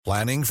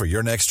Planning for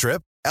your next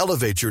trip?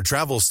 Elevate your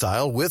travel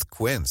style with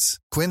Quince.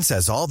 Quince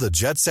has all the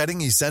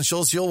jet-setting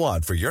essentials you'll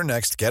want for your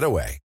next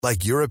getaway,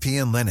 like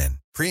European linen,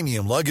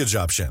 premium luggage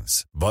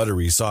options,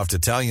 buttery soft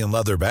Italian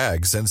leather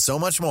bags, and so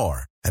much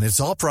more. And it's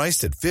all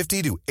priced at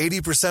 50 to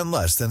 80%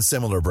 less than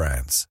similar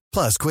brands.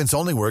 Plus, Quince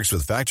only works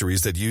with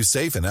factories that use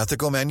safe and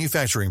ethical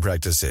manufacturing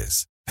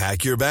practices.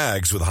 Pack your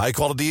bags with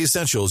high-quality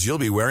essentials you'll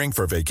be wearing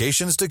for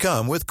vacations to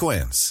come with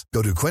Quince.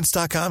 Go to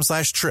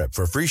quince.com/trip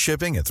for free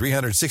shipping and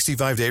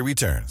 365-day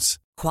returns.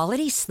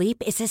 Quality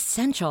sleep is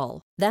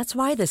essential. That's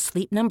why the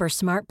Sleep Number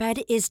Smart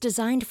Bed is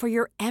designed for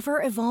your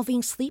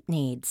ever-evolving sleep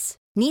needs.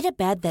 Need a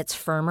bed that's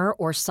firmer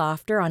or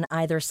softer on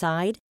either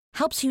side?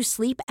 Helps you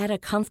sleep at a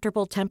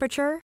comfortable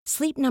temperature?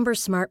 Sleep Number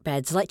Smart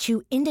Beds let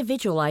you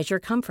individualize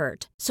your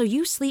comfort so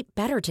you sleep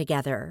better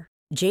together.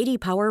 J.D.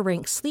 Power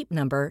ranks Sleep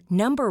Number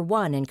number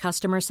 1 in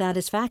customer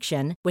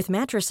satisfaction with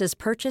mattresses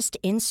purchased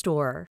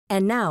in-store.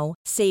 And now,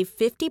 save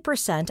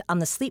 50% on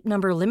the Sleep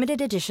Number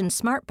Limited Edition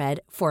Smart Bed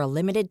for a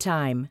limited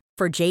time.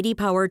 For J.D.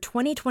 Power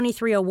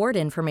 2023 award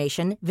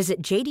information,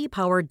 visit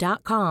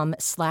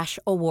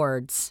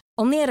jdpower.com/awards.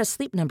 Only at a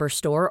Sleep Number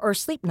store or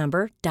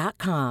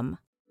sleepnumber.com.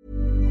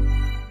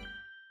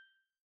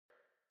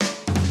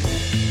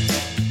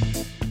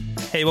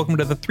 Hey, welcome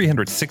to the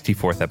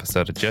 364th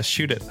episode of Just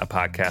Shoot It, a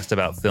podcast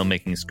about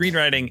filmmaking,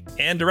 screenwriting,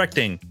 and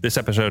directing. This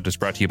episode is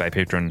brought to you by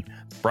patron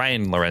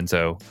Brian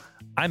Lorenzo.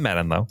 I'm Matt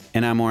Enlow.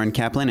 And I'm Warren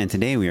Kaplan, and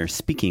today we are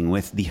speaking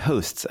with the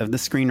hosts of The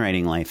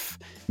Screenwriting Life,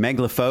 Meg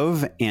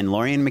LeFauve and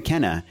Lorien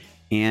McKenna.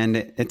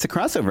 And it's a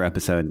crossover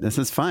episode. This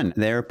is fun.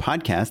 Their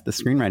podcast, The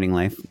Screenwriting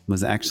Life,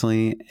 was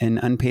actually an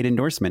unpaid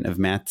endorsement of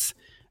Matt's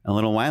a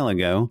little while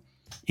ago.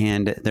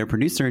 And their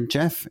producer,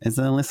 Jeff, is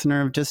a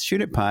listener of Just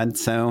Shoot It Pod.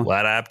 So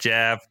what up,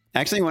 Jeff?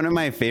 Actually, one of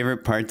my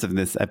favorite parts of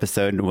this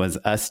episode was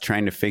us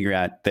trying to figure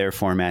out their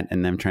format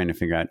and them trying to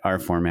figure out our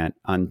format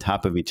on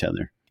top of each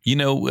other. You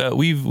know,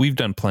 we've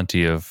done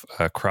plenty of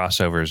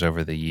crossovers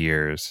over the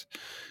years,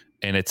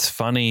 and it's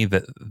funny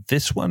that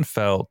this one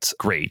felt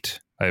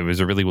great. It was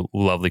a really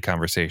lovely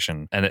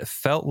conversation, and it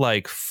felt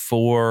like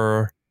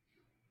four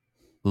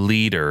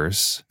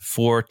leaders,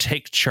 four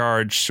take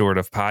charge sort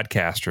of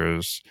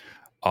podcasters,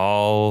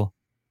 all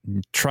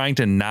trying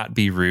to not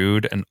be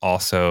rude and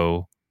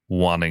also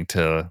wanting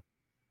to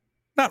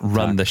not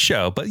run the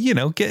show, but, you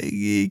know,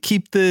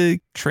 keep the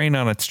train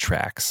on its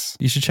tracks.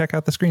 You should check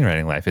out The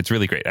Screenwriting Life. It's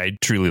really great. I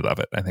truly love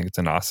it. I think it's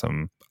an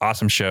awesome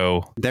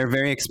show. They're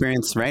very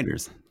experienced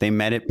writers. They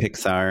met at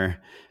Pixar.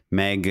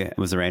 Meg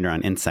was a writer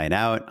on Inside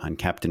Out, on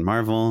Captain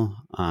Marvel,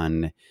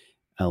 on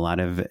a lot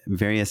of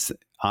various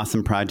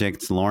awesome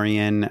projects.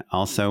 Lorien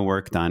also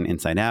worked on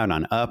Inside Out,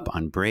 on Up,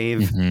 on Brave.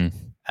 Mm-hmm.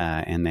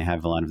 And they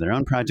have a lot of their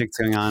own projects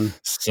going on.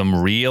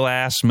 Some real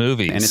ass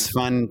movies. And it's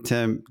fun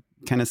to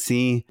kind of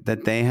see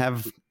that they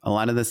have a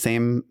lot of the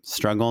same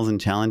struggles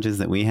and challenges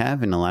that we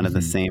have, and a lot of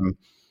the same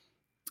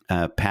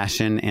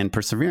passion and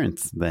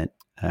perseverance that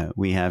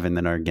we have and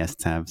that our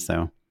guests have.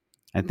 So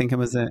I think it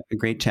was a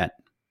great chat.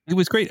 It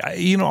was great.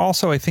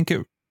 Also, I think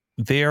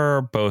they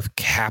are both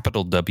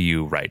capital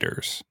W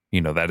writers,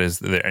 that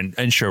is, and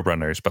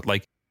showrunners, but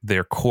like,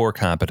 their core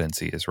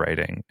competency is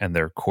writing and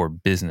their core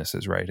business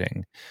is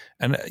writing.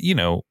 And,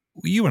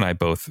 you and I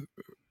both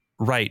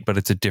write, but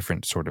it's a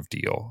different sort of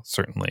deal,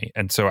 certainly.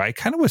 And so I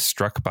kind of was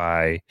struck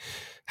by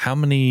how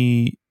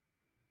many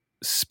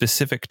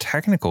specific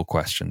technical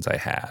questions I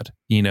had.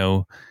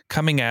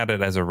 Coming at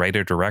it as a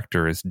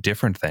writer-director is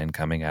different than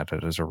coming at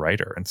it as a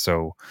writer. And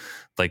so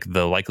like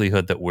the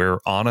likelihood that we're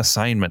on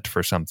assignment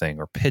for something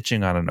or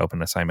pitching on an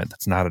open assignment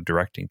that's not a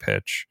directing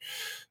pitch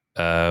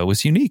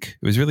was unique.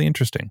 It was really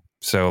interesting.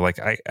 So like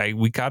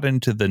we got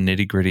into the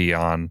nitty gritty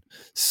on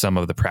some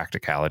of the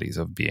practicalities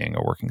of being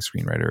a working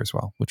screenwriter as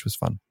well, which was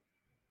fun.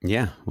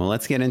 Yeah. Well,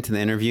 let's get into the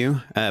interview.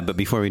 But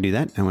before we do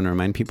that, I want to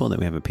remind people that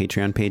we have a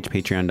Patreon page,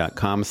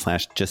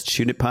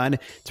 patreon.com/justshootitpod.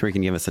 It's where you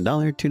can give us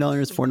 $1,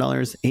 $2,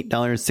 $4, $8,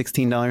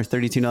 $16,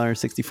 $32,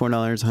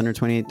 $64,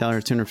 $128,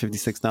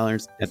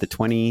 $256. At the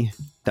 $20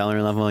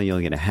 level, you'll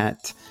get a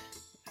hat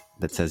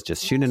that says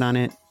Just Shoot It on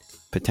it,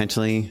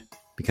 potentially,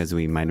 because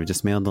we might have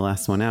just mailed the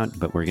last one out,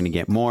 but we're going to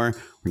get more.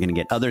 We're going to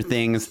get other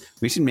things.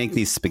 We should make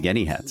these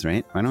spaghetti hats,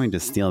 right? Why don't we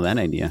just steal that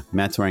idea?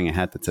 Matt's wearing a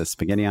hat that says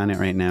spaghetti on it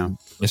right now.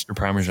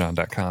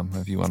 MrParmesan.com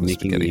if you want a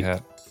spaghetti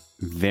hat.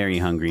 Very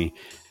hungry.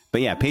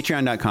 But yeah,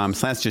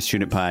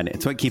 patreon.com/justshootitpod.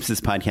 It's what keeps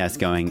this podcast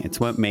going. It's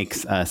what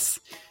makes us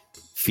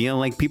feel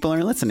like people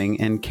are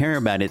listening and care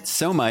about it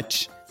so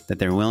much that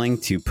they're willing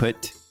to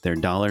put their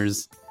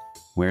dollars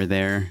where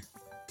their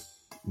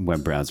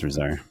web browsers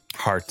are.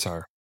 Hearts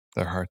are.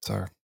 Their hearts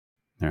are.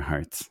 Their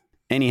hearts.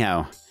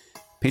 Anyhow,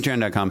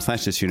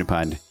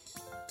 patreon.com/justshootitpod.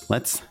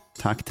 Let's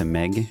talk to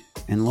Meg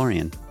and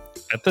Lorien.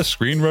 At The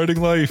Screenwriting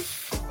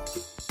Life.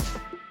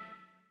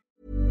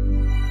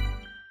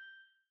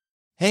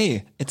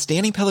 Hey, it's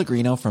Danny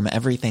Pellegrino from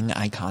Everything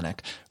Iconic.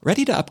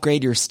 Ready to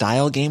upgrade your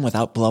style game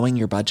without blowing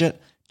your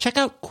budget? Check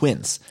out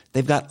Quince.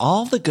 They've got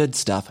all the good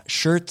stuff,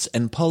 shirts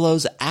and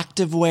polos,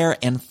 activewear,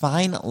 and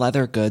fine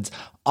leather goods,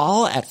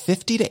 all at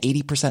 50 to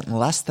 80%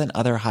 less than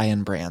other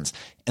high-end brands.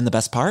 And the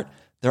best part?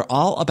 They're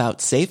all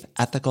about safe,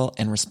 ethical,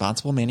 and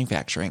responsible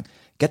manufacturing.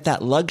 Get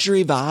that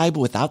luxury vibe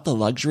without the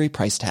luxury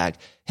price tag.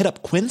 Hit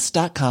up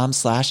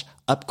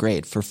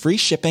quince.com/upgrade for free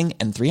shipping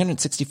and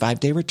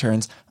 365-day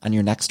returns on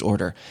your next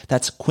order.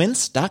 That's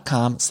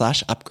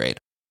quince.com/upgrade.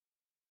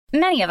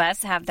 Many of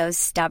us have those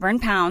stubborn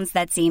pounds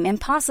that seem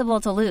impossible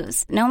to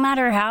lose, no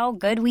matter how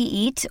good we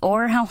eat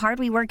or how hard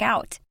we work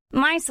out.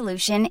 My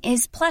solution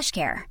is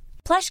PlushCare.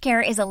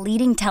 PlushCare is a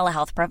leading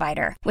telehealth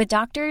provider with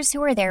doctors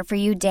who are there for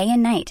you day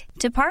and night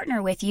to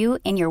partner with you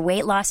in your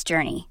weight loss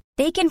journey.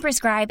 They can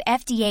prescribe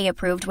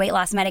FDA-approved weight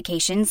loss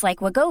medications like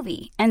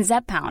Wegovy and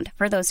Zepbound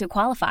for those who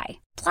qualify.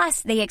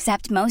 Plus, they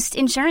accept most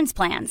insurance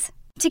plans.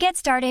 To get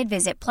started,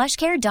 visit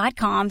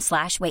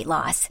plushcare.com/weight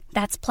loss.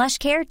 That's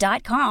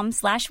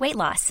plushcare.com/weight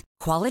loss.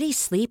 Quality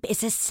sleep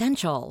is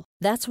essential.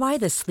 That's why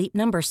the Sleep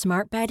Number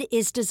Smart Bed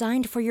is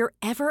designed for your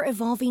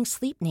ever-evolving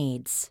sleep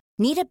needs.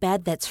 Need a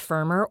bed that's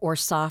firmer or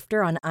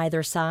softer on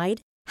either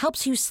side?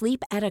 Helps you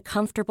sleep at a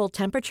comfortable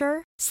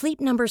temperature?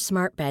 Sleep Number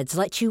Smart Beds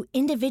let you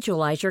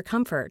individualize your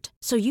comfort,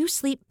 so you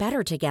sleep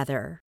better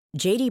together.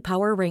 J.D.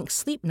 Power ranks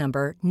Sleep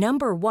Number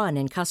number 1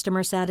 in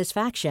customer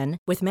satisfaction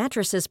with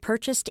mattresses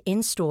purchased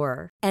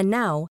in-store. And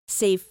now,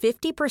 save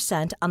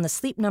 50% on the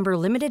Sleep Number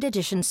Limited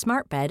Edition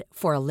Smart Bed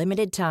for a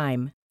limited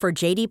time. For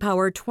J.D.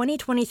 Power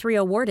 2023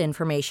 award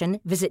information,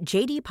 visit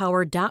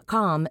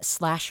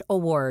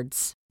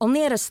jdpower.com/awards.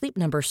 Only at a Sleep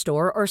Number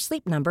store or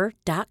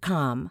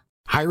sleepnumber.com.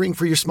 Hiring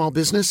for your small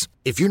business?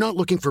 If you're not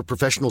looking for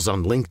professionals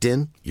on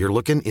LinkedIn, you're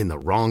looking in the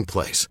wrong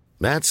place.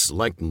 That's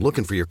like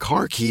looking for your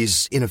car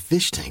keys in a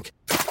fish tank.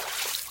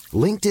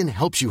 LinkedIn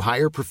helps you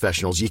hire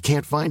professionals you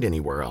can't find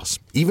anywhere else,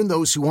 even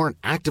those who aren't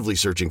actively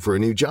searching for a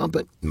new job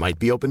but might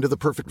be open to the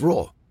perfect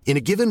role. In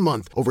a given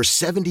month, over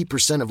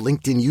 70% of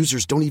LinkedIn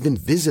users don't even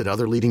visit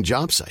other leading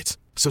job sites.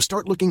 So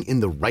start looking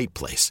in the right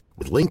place.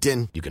 With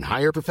LinkedIn, you can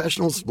hire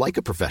professionals like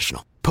a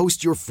professional.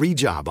 Post your free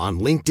job on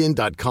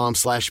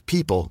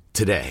linkedin.com/people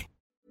today.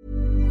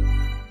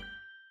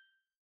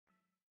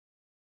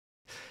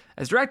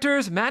 As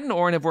directors, Matt and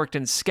Oren have worked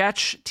in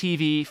sketch,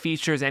 TV,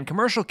 features, and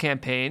commercial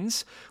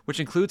campaigns, which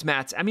includes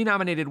Matt's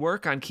Emmy-nominated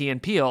work on Key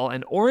and Peele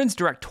and Oren's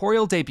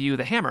directorial debut,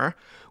 The Hammer,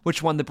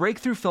 which won the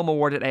Breakthrough Film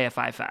Award at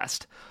AFI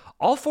Fest.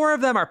 All four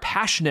of them are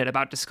passionate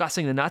about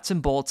discussing the nuts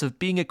and bolts of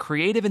being a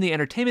creative in the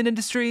entertainment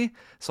industry,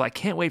 so I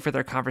can't wait for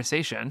their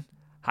conversation.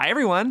 Hi,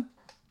 everyone.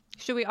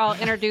 Should we all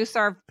introduce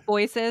our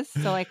voices?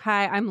 So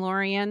hi, I'm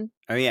Lorien.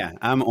 Oh, yeah.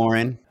 I'm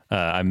Oren.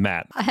 I'm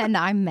Matt. And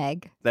I'm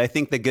Meg. I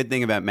think the good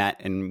thing about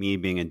Matt and me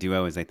being a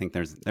duo is I think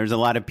there's a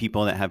lot of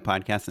people that have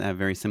podcasts that have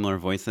very similar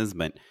voices,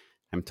 but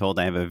I'm told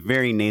I have a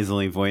very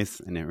nasally voice,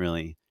 and it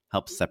really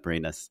helps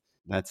separate us.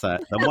 That's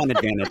the one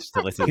advantage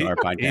to listen to our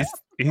podcast.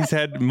 He's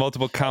had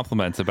multiple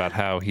compliments about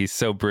how he's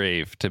so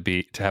brave to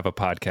have a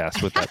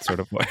podcast with that sort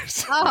of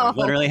voice. I've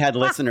literally had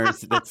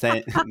listeners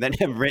that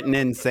have written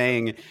in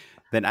saying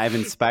that I've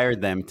inspired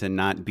them to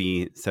not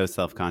be so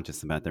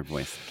self-conscious about their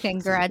voice.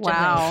 Congratulations.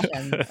 Wow.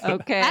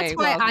 Okay. That's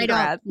why I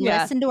don't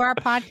Yeah. listen to our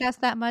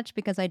podcast that much,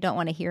 because I don't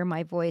want to hear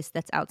my voice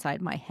that's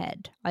outside my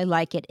head. I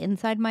like it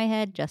inside my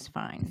head just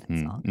fine.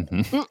 That's all.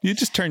 Mm-hmm. You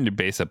just turn your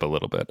bass up a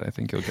little bit. I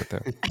think you'll get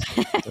there.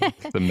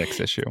 the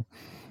mix issue.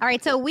 All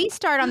right. So we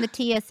start on the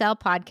TSL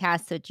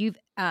podcast that you've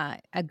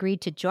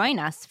agreed to join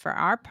us for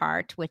our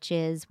part, which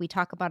is we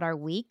talk about our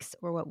weeks,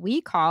 or what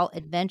we call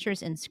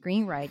adventures in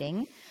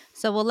screenwriting.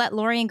 So we'll let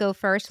Lorien go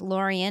first.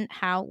 Lorien,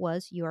 how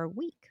was your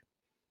week?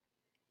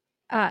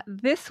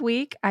 This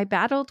week, I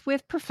battled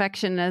with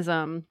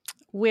perfectionism,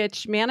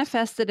 which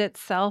manifested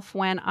itself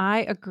when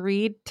I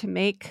agreed to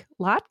make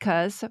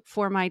latkes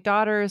for my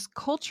daughter's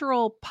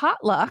cultural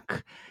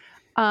potluck.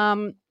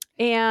 And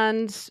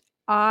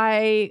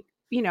I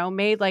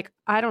made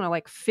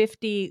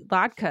 50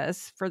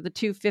 latkes for the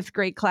 2 5th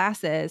grade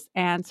classes.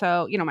 And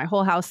so, my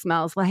whole house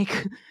smells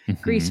like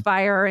grease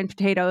fire and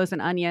potatoes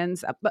and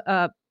onions.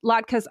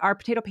 Latkes are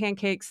potato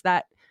pancakes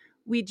that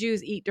we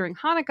Jews eat during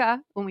Hanukkah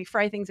when we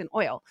fry things in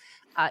oil.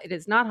 It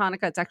is not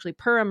Hanukkah. It's actually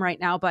Purim right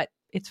now, but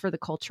it's for the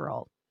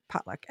cultural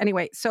potluck.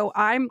 Anyway, so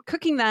I'm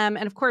cooking them.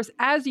 And of course,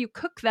 as you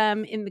cook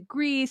them in the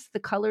grease, the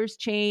colors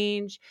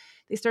change.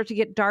 They start to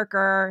get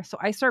darker. So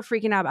I start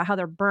freaking out about how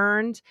they're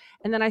burned.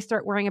 And then I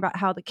start worrying about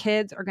how the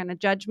kids are going to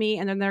judge me.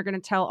 And then they're going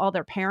to tell all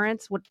their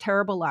parents what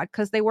terrible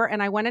latkes they were.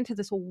 And I went into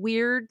this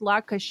weird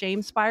latke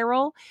shame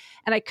spiral,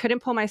 and I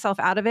couldn't pull myself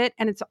out of it.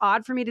 And it's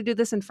odd for me to do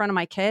this in front of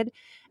my kid.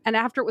 And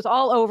after it was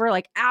all over,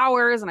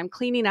 hours, and I'm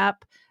cleaning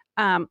up,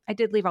 I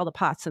did leave all the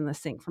pots in the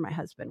sink for my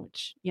husband,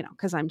 which,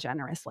 because I'm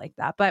generous like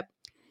that. But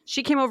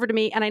she came over to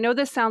me, and I know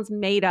this sounds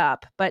made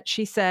up, but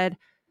she said,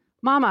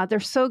 "Mama, they're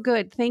so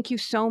good. Thank you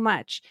so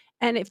much.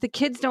 And if the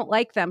kids don't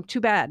like them, too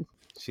bad."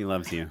 She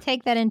loves you.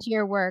 Take that into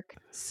your work.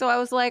 So I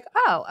was like,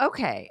 oh,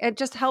 okay. It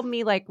just helped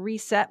me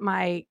reset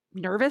my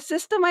nervous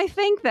system, I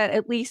think, that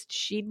at least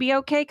she'd be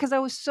okay. Because I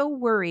was so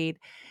worried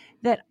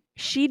that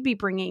she'd be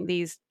bringing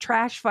these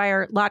trash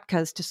fire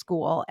latkes to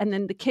school, and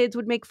then the kids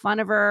would make fun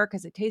of her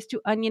because it tastes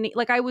too oniony.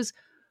 I was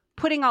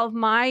putting all of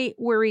my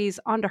worries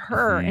onto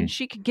her, and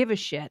she could give a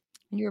shit.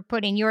 You were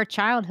putting your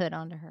childhood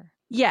onto her.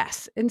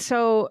 Yes. And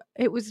so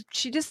it was,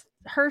 she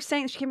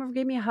came over,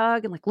 gave me a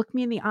hug and like looked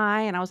me in the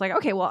eye. And I was like,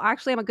 okay, well,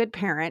 actually I'm a good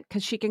parent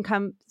because she can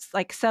come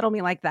like settle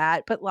me like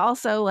that. But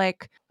also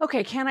like,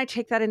 okay, can I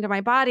take that into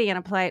my body and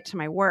apply it to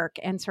my work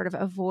and sort of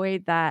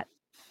avoid that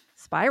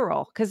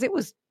spiral? Because it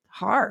was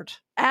hard.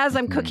 As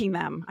I'm cooking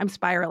them, I'm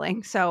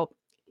spiraling. So,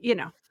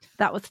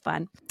 that was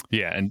fun.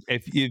 Yeah, and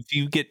if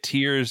you get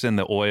tears in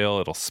the oil,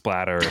 it'll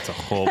splatter. It's a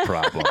whole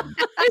problem.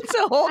 It's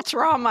a whole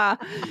trauma.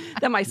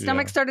 Then my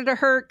stomach started to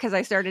hurt because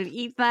I started to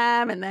eat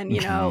them, and then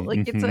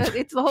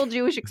it's the whole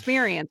Jewish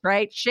experience,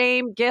 right?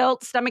 Shame,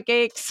 guilt, stomach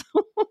aches.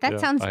 That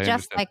sounds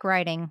just like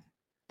writing.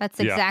 That's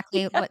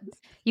exactly what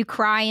you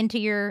cry into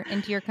your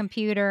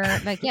computer.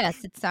 Like,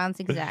 yes, it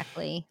sounds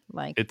exactly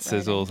like it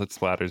sizzles, it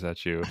splatters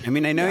at you. I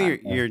mean, I know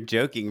you're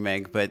joking,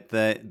 Meg, but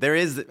there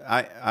is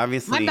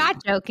obviously. I'm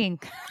not joking.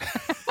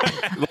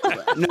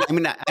 No, I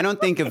mean, I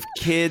don't think of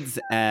kids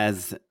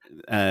as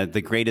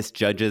the greatest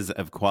judges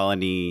of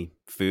quality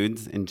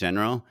foods in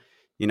general.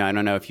 I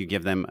don't know if you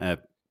give them a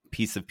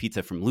piece of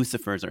pizza from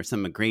Lucifer's or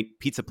some great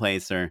pizza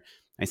place, or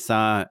I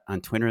saw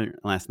on Twitter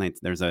last night,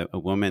 there's a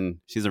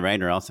woman, she's a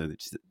writer also.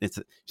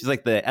 She's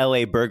like the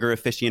LA burger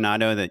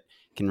aficionado that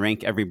can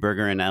rank every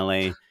burger in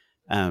LA.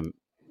 Do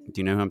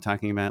you know who I'm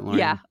talking about, Lorien?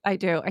 Yeah, I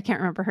do. I can't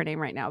remember her name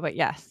right now, but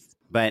yes.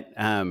 But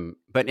in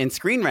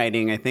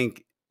screenwriting, I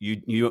think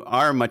you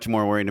are much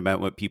more worried about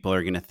what people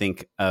are going to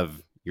think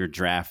of your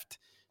draft.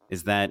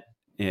 Is that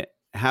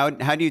how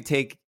do you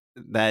take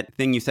that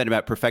thing you said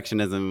about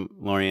perfectionism,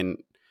 Lorien,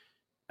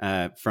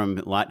 from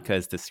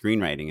latkes to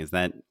screenwriting?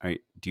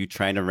 Do you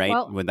try to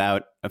write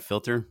without a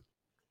filter?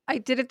 I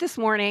did it this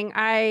morning.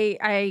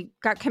 I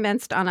got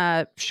commenced on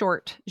a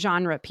short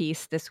genre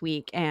piece this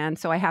week. And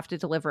so I have to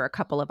deliver a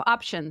couple of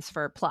options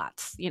for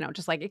plots,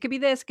 just like it could be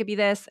this, it could be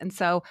this. And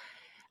so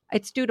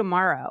it's due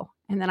tomorrow.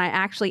 And then I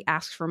actually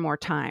asked for more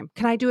time.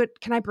 Can I do it?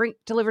 Can I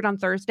deliver it on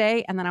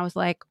Thursday? And then I was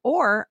like,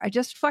 or I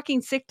just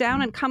fucking sit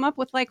down and come up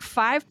with like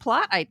 5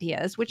 plot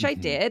ideas, which I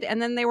did.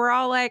 And then they were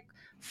all like,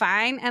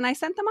 fine. And I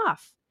sent them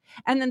off.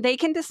 And then they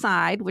can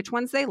decide which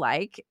ones they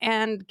like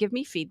and give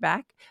me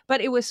feedback.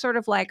 But it was sort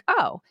of like,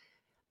 oh,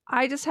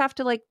 I just have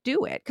to like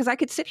do it. Because I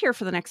could sit here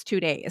for the next 2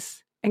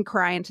 days and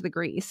cry into the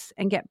grease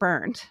and get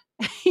burned,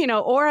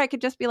 or I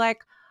could just be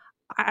like,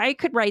 I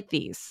could write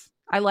these.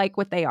 I like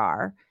what they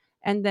are.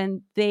 And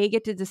then they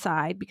get to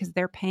decide, because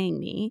they're paying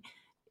me,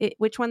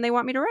 which one they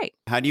want me to write.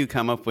 How do you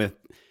come up with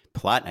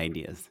plot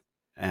ideas?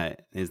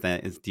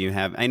 Do you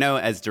have, I know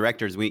as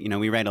directors,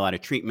 we write a lot of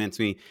treatments.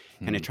 We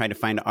kind of try to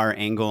find our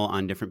angle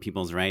on different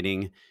people's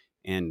writing.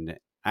 And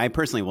I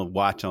personally will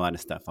watch a lot of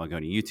stuff. I'll go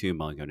to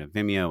YouTube, I'll go to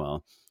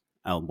Vimeo,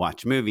 I'll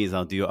watch movies,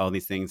 I'll do all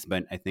these things.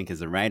 But I think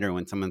as a writer,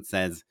 when someone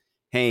says,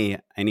 hey,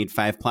 I need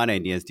 5 plot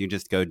ideas, do you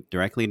just go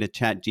directly to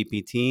Chat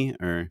GPT,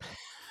 or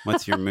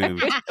what's your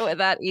move? Was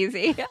that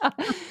easy?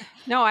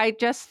 No, I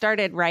just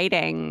started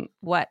writing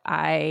what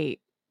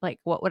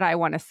would I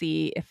want to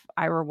see if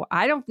I were,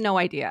 I have no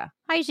idea.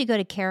 I usually go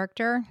to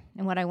character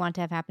and what I want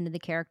to have happen to the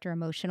character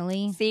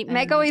emotionally. See,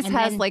 Meg always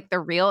has like the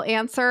real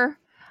answer.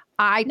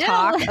 I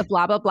talk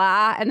blah, blah,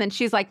 blah. And then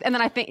she's like, and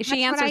then I think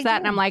she answers that.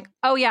 And I'm like,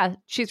 oh yeah,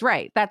 she's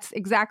right. That's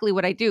exactly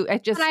what I do.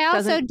 It just, but I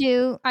also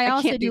do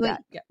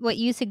what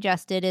you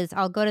suggested is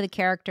I'll go to the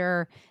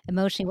character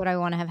emotionally, what I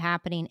want to have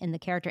happening in the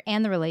character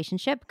and the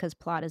relationship, because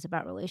plot is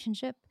about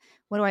relationship.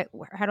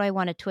 How do I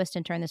want to twist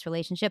and turn this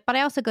relationship? But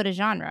I also go to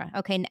genre.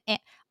 Okay.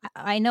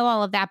 I know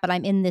all of that, but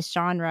I'm in this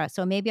genre.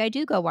 So maybe I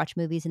do go watch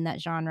movies in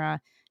that genre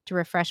to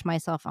refresh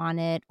myself on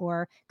it,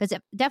 or because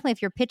definitely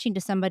if you're pitching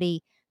to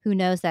somebody who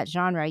knows that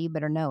genre, you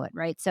better know it,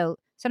 right? So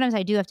sometimes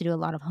I do have to do a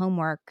lot of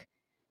homework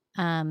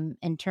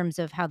in terms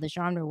of how the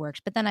genre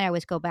works. But then I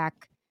always go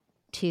back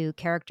to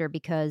character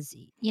because,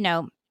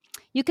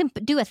 you can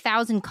do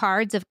 1,000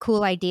 cards of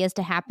cool ideas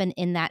to happen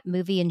in that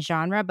movie and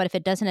genre. But if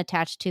it doesn't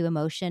attach to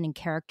emotion and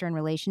character and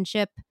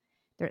relationship,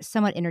 they're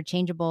somewhat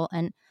interchangeable.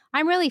 And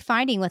I'm really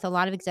finding with a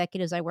lot of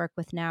executives I work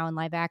with now in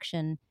live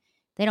action,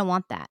 they don't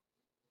want that.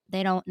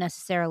 They don't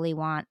necessarily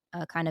want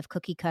a kind of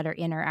cookie cutter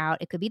in or out.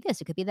 It could be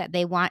this, it could be that.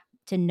 They want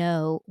to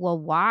know, well,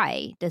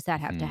 why does that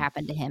have to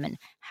happen to him? And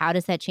how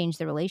does that change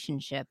the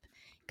relationship?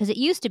 Because it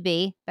used to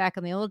be, back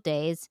in the old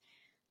days,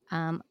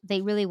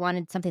 they really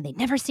wanted something they'd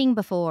never seen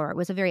before. It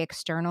was a very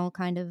external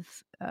kind of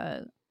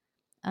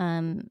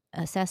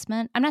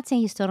assessment. I'm not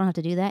saying you still don't have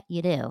to do that.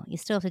 You do. You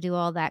still have to do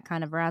all that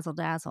kind of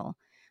razzle-dazzle.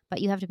 But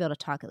you have to be able to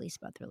talk at least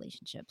about the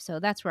relationship. So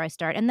that's where I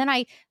start. And then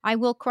I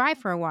will cry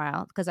for a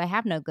while because I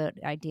have no good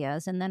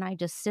ideas. And then I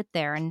just sit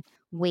there and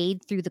wade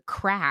through the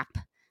crap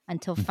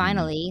until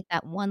finally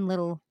that one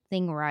little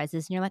thing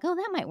arises. And you're like, oh,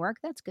 that might work.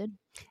 That's good.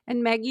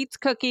 And Meg eats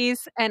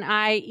cookies and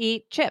I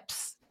eat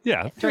chips.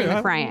 Yeah. During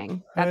the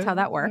crying. That's how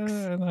that works.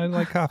 I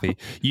like coffee.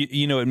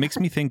 It makes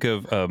me think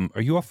of,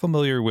 are you all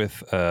familiar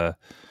with the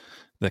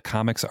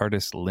comics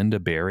artist Linda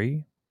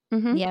Barry?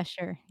 Mm-hmm. Yeah,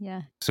 sure.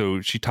 Yeah.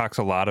 So she talks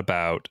a lot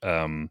about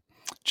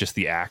just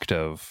the act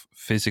of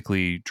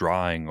physically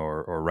drawing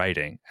or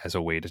writing as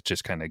a way to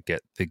just kind of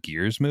get the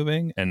gears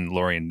moving. And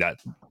Lorien,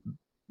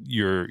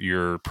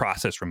 your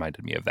process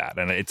reminded me of that.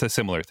 And it's a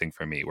similar thing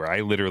for me, where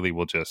I literally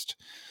will just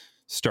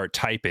start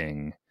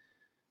typing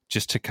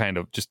just to kind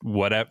of just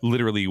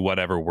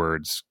whatever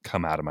words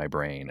come out of my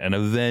brain. And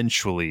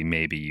eventually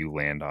maybe you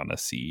land on a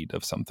seed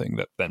of something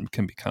that then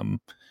can become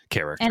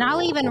character. And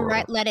I'll even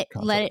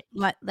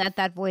let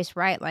that voice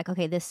write, like,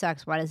 okay, this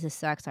sucks. Why does this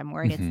suck? So I'm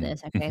worried it's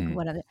this. Okay,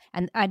 whatever.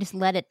 And I just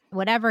let it,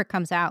 whatever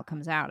comes out,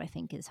 I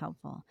think is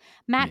helpful.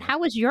 Matt, how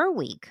was your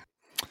week?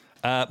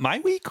 My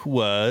week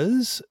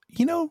was,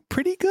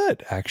 pretty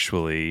good,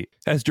 actually.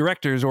 As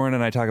directors, Oren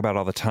and I talk about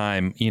all the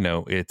time,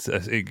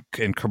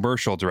 and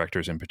commercial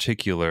directors in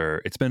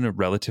particular, it's been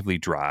relatively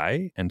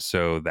dry. And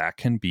so that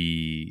can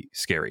be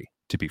scary,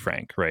 to be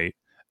frank, right?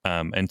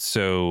 And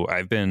so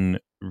I've been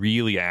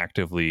really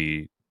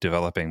actively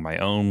developing my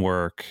own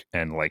work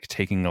and like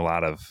taking a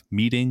lot of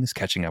meetings,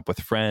 catching up with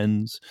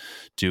friends,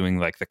 doing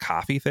like the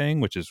coffee thing,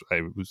 which is,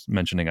 I was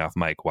mentioning off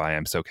mic why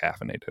I'm so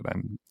caffeinated.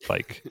 I'm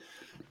like...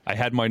 I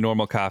had my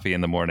normal coffee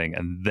in the morning,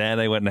 and then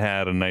I went and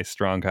had a nice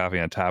strong coffee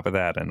on top of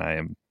that. And I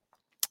am,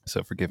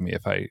 so forgive me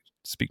if I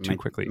speak too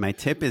quickly. My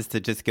tip is to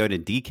just go to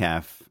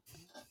decaf.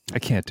 I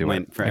can't do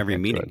it for every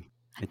meeting.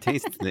 It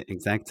tastes the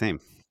exact same.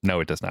 No,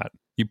 it does not.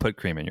 You put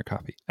cream in your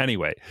coffee.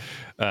 Anyway,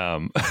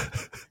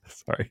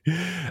 sorry.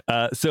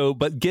 But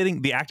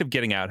the act of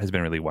getting out has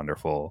been really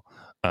wonderful.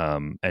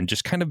 And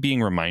just kind of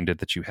being reminded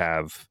that you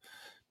have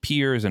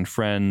peers and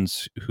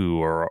friends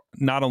who are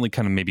not only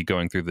kind of maybe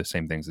going through the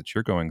same things that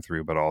you're going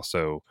through, but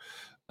also,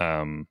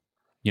 on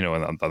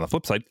the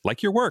flip side,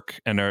 like your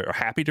work and are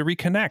happy to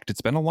reconnect.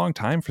 It's been a long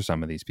time for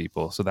some of these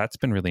people. So that's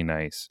been really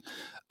nice.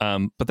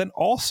 But then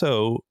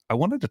also I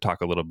wanted to talk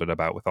a little bit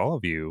about with all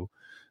of you.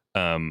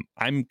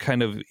 I'm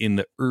kind of in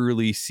the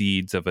early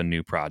seeds of a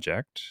new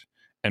project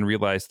and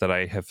realized that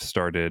I have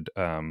started,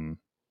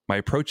 my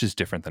approach is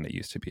different than it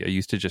used to be. I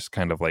used to just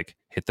kind of like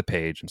hit the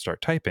page and start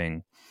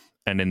typing.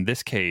 And in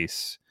this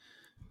case,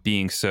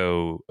 being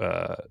so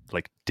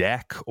like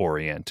deck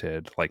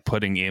oriented, like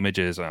putting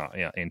images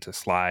into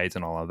slides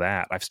and all of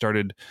that, I've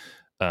started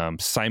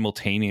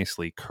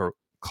simultaneously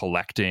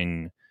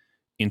collecting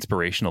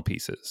inspirational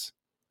pieces.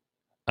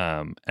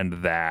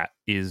 And that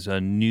is a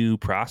new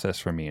process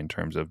for me in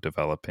terms of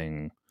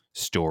developing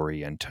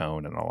story and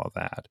tone and all of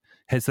that.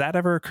 Has that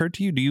ever occurred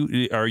to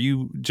you? Are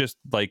you just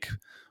like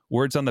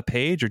words on the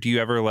page, or do you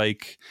ever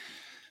like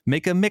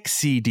make a mix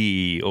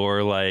CD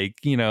or like,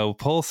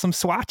 pull some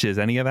swatches,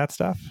 any of that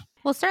stuff?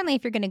 Well, certainly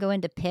if you're going to go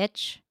into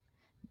pitch,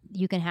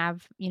 you can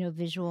have,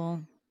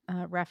 visual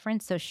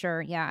reference. So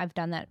sure. Yeah, I've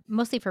done that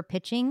mostly for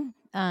pitching,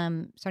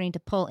 starting to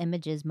pull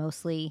images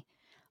mostly,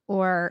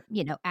 or,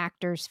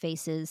 actors'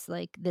 faces,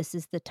 like this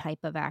is the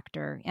type of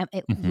actor,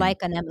 like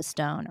an Emma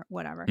Stone or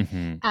whatever.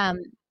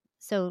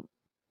 So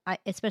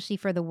especially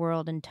for the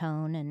world and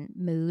tone and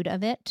mood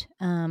of it,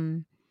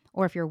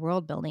 or if you're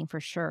world building,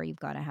 for sure, you've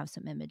got to have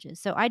some images.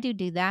 So I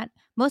do that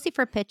mostly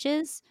for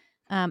pitches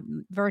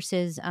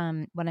versus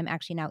when I'm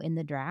actually now in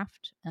the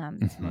draft.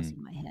 It's mostly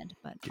in my head.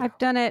 But I've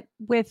done it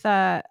with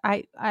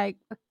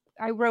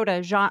I wrote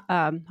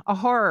a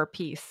horror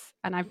piece,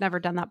 and I've never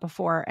done that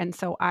before. And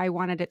so I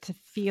wanted it to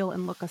feel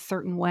and look a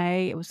certain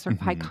way. It was sort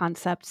of high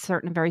concept,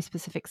 certain very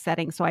specific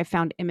setting. So I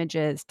found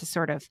images to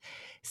sort of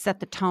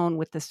set the tone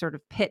with the sort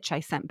of pitch I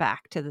sent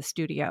back to the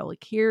studio.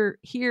 Like here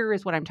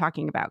is what I'm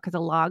talking about, because a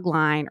log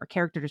line or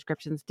character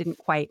descriptions didn't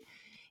quite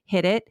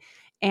hit it.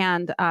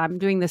 And I'm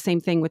doing the same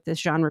thing with this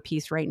genre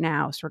piece right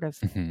now. Sort of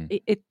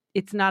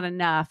it's not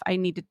enough. I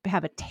need to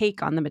have a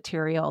take on the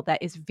material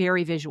that is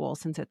very visual,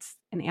 since it's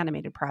an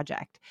animated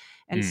project.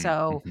 And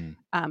so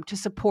to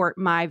support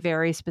my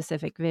very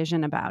specific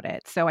vision about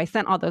it. So I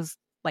sent all those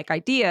like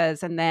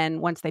ideas, and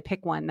then once they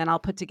pick one, then I'll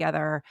put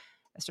together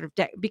a sort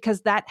of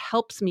because that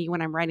helps me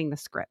when I'm writing the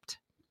script.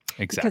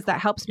 Exactly. Because that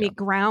helps me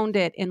ground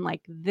it in like,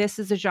 this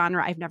is a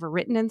genre I've never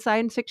written in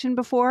science fiction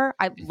before.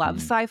 I love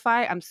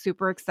sci-fi. I'm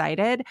super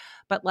excited,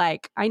 but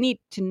like I need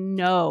to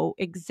know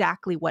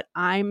exactly what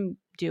I'm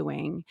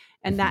doing,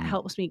 and that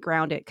helps me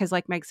ground it, because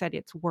like Meg said,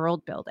 it's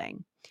world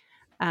building,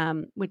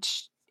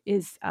 which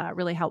is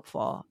really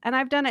helpful. And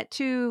I've done it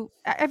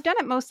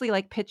mostly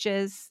like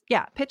pitches,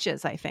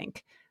 I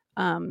think,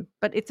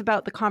 but it's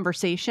about the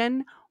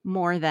conversation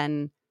more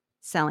than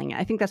selling it.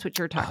 I think that's what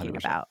you're talking 100%.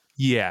 About.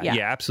 Yeah,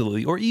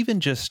 absolutely. Or even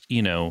just,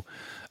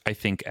 I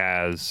think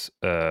as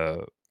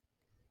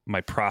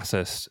my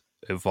process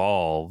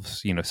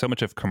evolves, so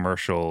much of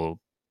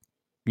commercial,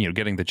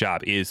 getting the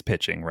job is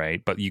pitching,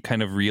 right? But you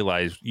kind of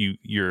realize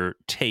your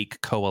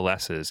take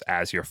coalesces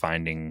as you're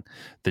finding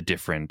the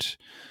different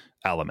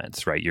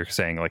elements, right? You're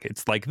saying like,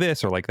 it's like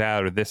this or like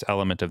that, or this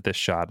element of this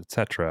shot,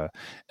 etc.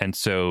 And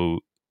so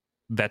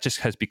that just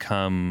has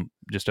become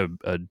just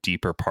a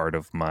deeper part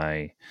of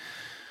my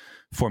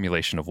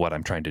formulation of what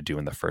I'm trying to do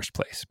in the first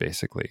place,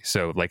 basically.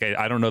 So like,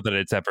 I don't know that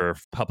it's ever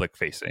public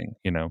facing,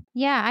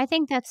 Yeah, I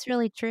think that's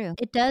really true.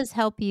 It does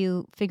help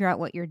you figure out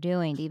what you're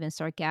doing to even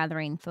start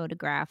gathering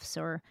photographs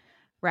or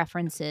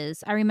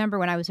references. I remember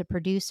when I was a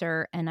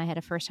producer and I had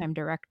a first-time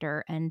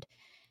director, and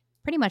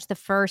pretty much the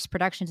first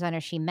production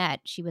designer she met,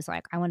 she was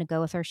like, I want to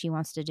go with her. She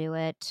wants to do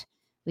it.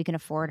 We can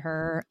afford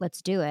her.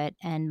 Let's do it.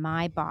 And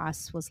my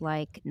boss was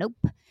like, nope,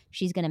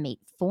 she's going to meet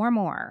 4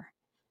 more.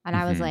 And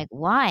I was like,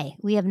 why?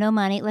 We have no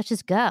money. Let's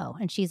just go.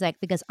 And she's like,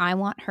 because I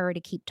want her to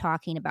keep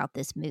talking about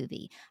this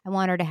movie. I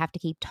want her to have to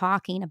keep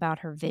talking about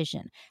her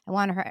vision. I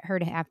want her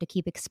to have to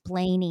keep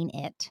explaining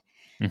it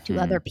to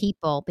other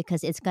people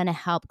because it's going to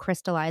help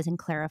crystallize and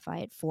clarify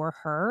it for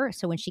her.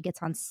 So when she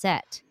gets on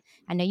set,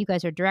 I know you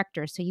guys are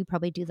directors, so you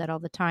probably do that all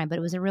the time. But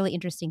it was a really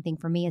interesting thing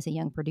for me as a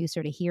young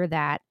producer to hear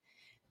that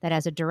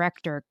as a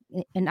director.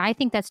 And I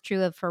think that's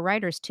true for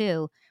writers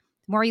too.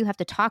 The more you have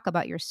to talk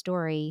about your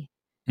story,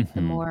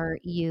 the more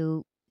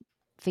you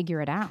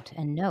figure it out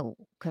and know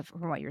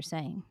from what you're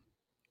saying.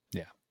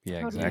 Yeah,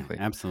 Totally. exactly.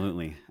 Yeah,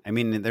 absolutely. I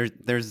mean,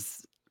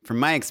 there's from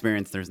my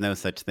experience, there's no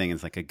such thing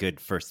as like a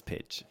good first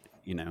pitch,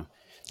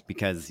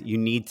 because you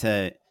need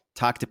to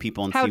talk to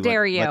people and How see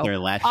dare what you? they're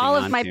latching All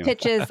of onto. my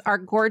pitches are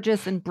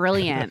gorgeous and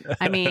brilliant.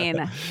 I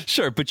mean,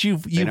 sure, but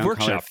you've They don't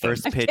call it workshopped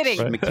first I'm pitch,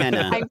 kidding.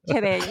 McKenna. I'm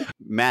kidding.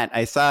 Matt,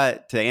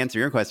 to answer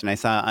your question, I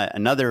saw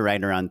another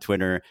writer on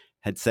Twitter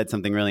had said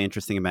something really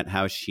interesting about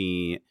how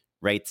she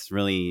writes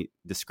really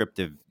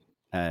descriptive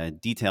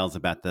details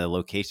about the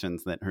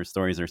locations that her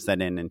stories are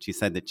set in. And she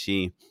said that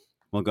she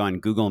will go on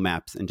Google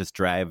Maps and just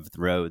drive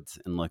the roads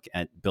and look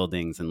at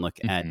buildings and look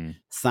at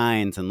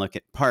signs and look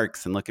at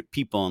parks and look at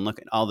people and look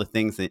at all the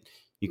things that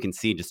you can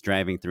see just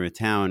driving through a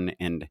town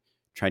and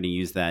try to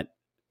use that,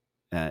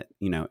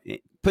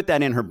 put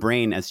that in her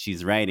brain as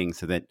she's writing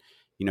so that,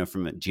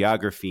 from a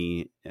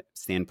geography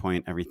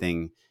standpoint,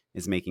 everything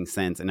is making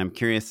sense. And I'm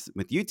curious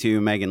with you two,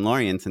 Meg and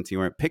Lorien, since you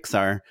were at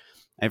Pixar,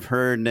 I've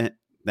heard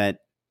that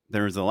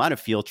there's a lot of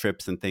field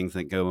trips and things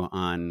that go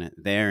on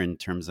there in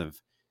terms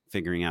of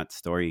figuring out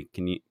story.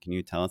 Can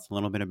you tell us a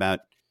little bit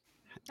about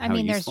how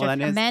there's useful a that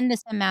is?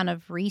 tremendous amount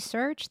of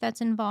research that's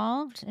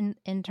involved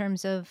in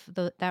terms of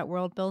that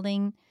world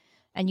building.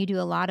 And you do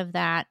a lot of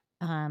that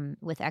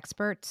with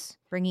experts,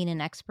 bringing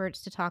in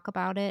experts to talk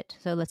about it.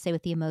 So let's say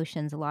with the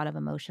emotions, a lot of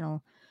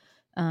emotional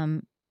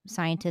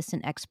scientists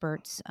and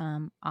experts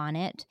on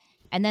it.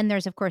 And then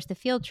there's, of course, the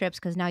field trips,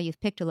 because now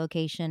you've picked a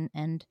location,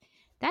 and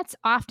that's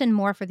often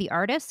more for the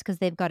artists because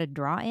they've got to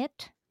draw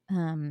it.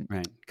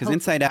 Right. Because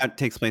Inside Out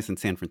takes place in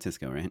San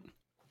Francisco, right?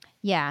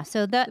 Yeah.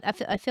 So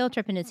a field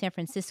trip into San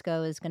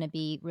Francisco is going to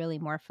be really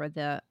more for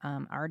the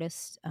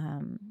artists.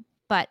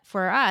 But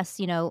for us,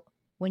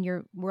 when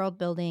you're world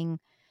building,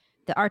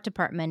 the art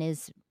department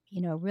is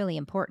really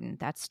important.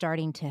 That's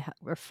starting to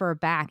refer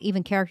back,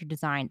 even character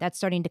design, that's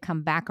starting to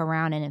come back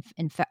around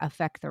and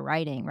affect the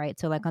writing, right?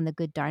 So like on The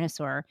Good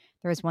Dinosaur,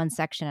 there was one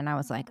section and I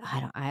was like,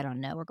 I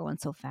don't know. We're going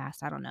so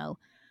fast. I don't know.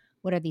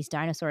 What are these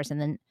dinosaurs? And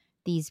then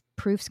these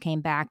proofs came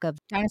back of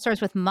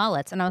dinosaurs with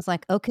mullets. And I was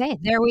like, okay,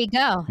 there we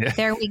go. Yeah.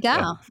 There we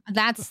go.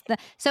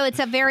 So it's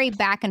a very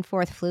back and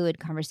forth fluid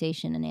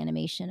conversation and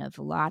animation of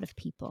a lot of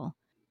people.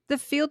 The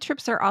field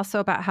trips are also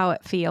about how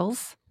it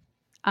feels.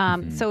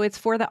 So it's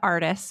for the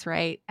artists,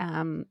 right?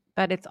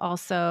 But it's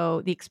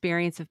also the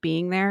experience of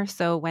being there.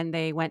 So when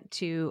they went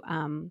to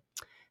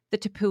the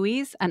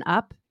Tepuis and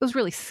up, it was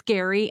really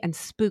scary and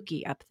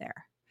spooky up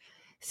there.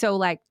 So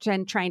like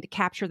Jen trying to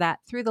capture that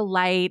through the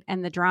light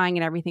and the drawing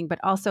and everything, but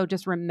also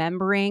just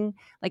remembering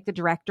like the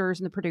directors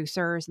and the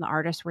producers and the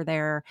artists were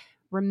there,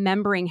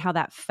 remembering how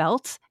that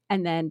felt,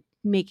 and then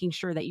making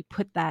sure that you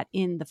put that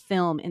in the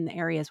film in the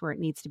areas where it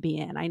needs to be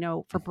in. I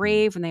know for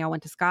Brave, when they all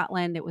went to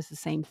Scotland, it was the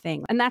same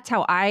thing. And that's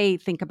how I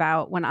think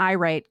about when I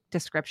write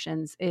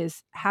descriptions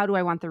is how do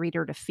I want the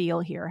reader to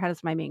feel here? How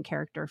does my main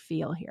character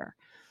feel here?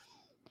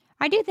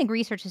 I do think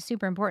research is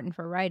super important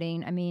for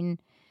writing. I mean,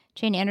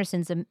 Jane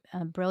Anderson's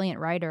a brilliant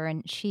writer,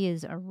 and she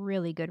is a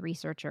really good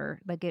researcher.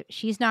 Like,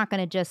 she's not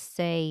going to just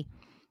say,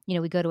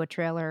 we go to a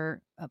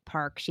trailer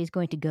park. She's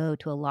going to go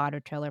to a lot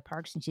of trailer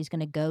parks, and she's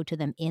going to go to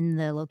them in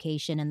the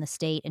location and the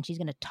state, and she's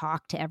going to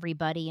talk to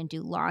everybody and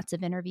do lots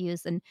of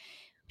interviews. And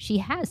she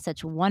has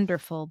such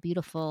wonderful,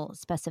 beautiful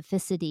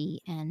specificity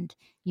and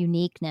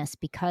uniqueness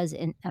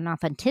and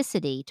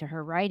authenticity to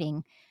her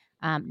writing.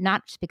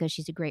 Not just because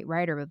she's a great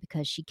writer, but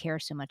because she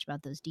cares so much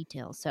about those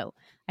details. So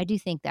I do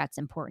think that's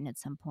important at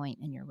some point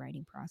in your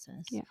writing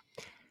process. Yeah.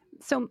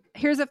 So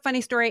here's a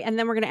funny story, and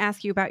then we're going to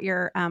ask you about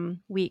your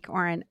week,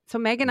 Oren. So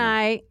Meg and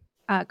I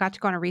got to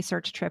go on a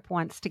research trip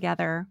once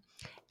together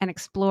and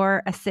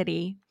explore a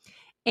city.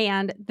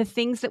 And the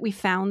things that we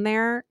found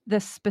there, the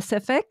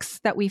specifics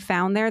that we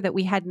found there that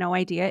we had no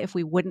idea if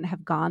we wouldn't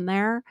have gone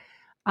there,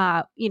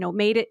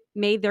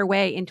 made their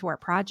way into our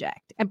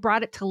project and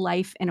brought it to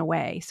life in a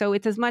way. So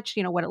it's as much,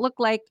 what it looked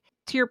like.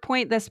 To your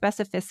point, the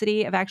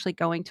specificity of actually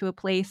going to a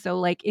place. So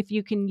like if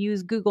you can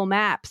use Google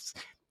Maps,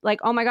 like,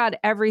 oh my God,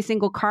 every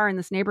single car in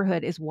this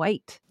neighborhood is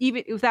white,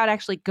 even without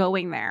actually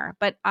going there.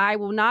 But I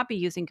will not be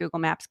using Google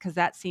Maps because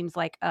that seems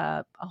like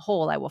a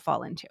hole I will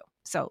fall into.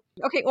 So,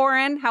 okay,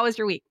 Oren, how was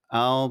your week?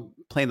 I'll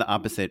play the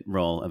opposite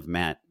role of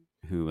Matt,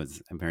 who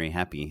was very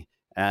happy.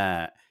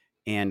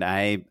 And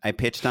I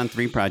pitched on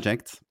 3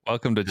 projects.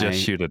 Welcome to Just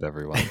Shoot It,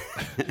 everyone.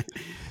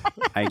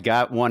 I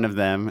got one of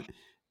them.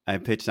 I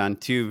pitched on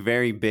 2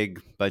 very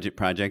big budget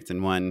projects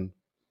and one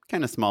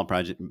kind of small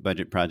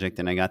budget project,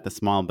 and I got the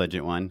small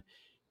budget one,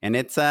 and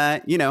it's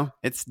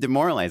it's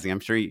demoralizing.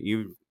 I'm sure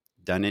you've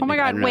done it. Oh my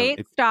God!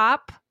 Wait,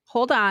 stop,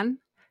 hold on.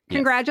 Yes.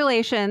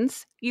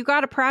 Congratulations, you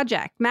got a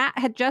project. Matt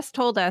had just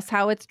told us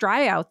how it's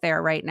dry out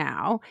there right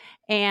now,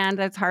 and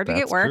it's hard to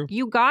get work. True.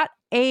 You got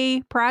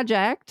a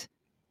project.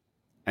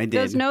 I did.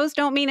 Those no's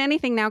don't mean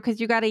anything now because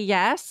you got a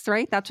yes,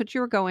 right? That's what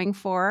you were going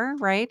for,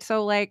 right?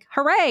 So like,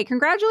 hooray,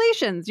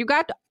 congratulations. You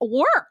got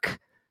work.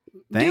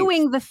 Thanks.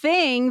 Doing the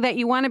thing that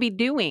you want to be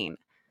doing.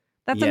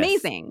 That's Yes.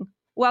 amazing.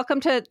 Welcome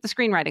to the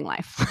screenwriting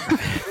life.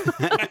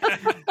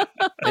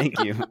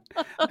 Thank you.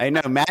 I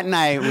know Matt and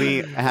I, we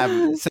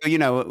have,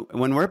 so,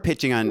 when we're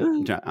pitching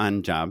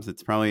on jobs,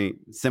 it's probably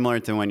similar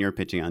to when you're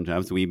pitching on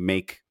jobs. We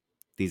make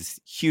these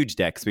huge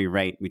decks. We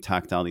write, we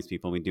talk to all these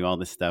people. We do all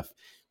this stuff.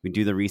 We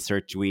do the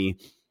research.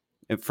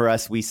 For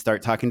us, we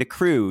start talking to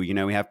crew.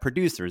 We have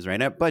producers,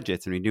 write up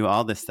budgets, and we do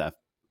all this stuff.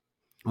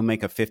 We'll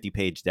make a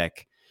 50-page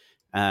deck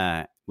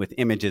with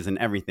images and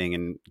everything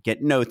and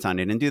get notes on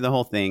it and do the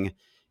whole thing.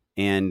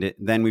 And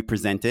then we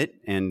present it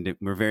and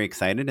we're very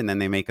excited. And then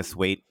they make us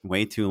wait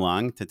way too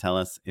long to tell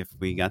us if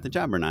we got the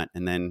job or not.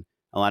 And then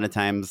a lot of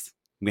times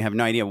we have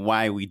no idea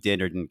why we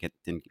did or didn't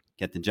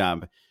get the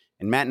job.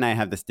 And Matt and I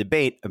have this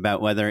debate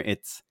about whether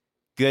it's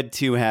good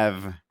to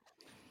have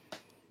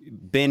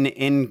been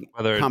in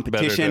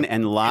competition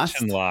and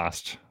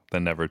lost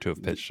than never to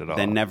have pitched at all.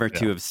 Than never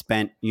to have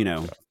spent,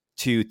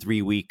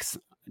 2-3 weeks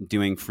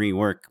doing free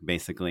work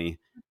basically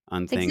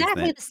on It's things.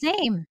 exactly the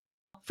same.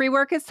 Free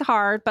work is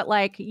hard, but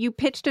like you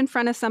pitched in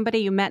front of somebody,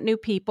 you met new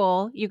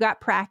people, you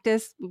got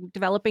practice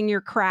developing your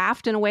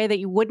craft in a way that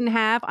you wouldn't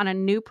have on a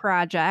new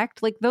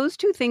project. Like those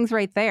two things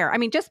right there. I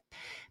mean, just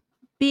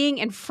being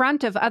in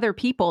front of other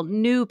people,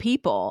 new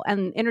people,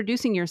 and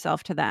introducing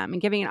yourself to them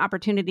and giving an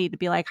opportunity to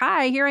be like,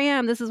 hi, here I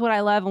am. This is what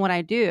I love and what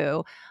I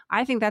do.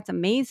 I think that's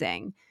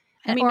amazing.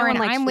 I mean, Oren, no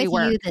one likes I'm free with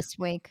work. you this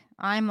week.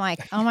 I'm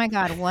like, oh my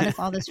God, what is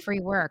all this free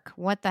work?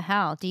 What the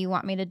hell? Do you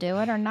want me to do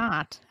it or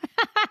not?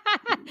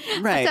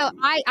 Right. So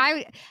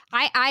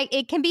I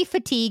it can be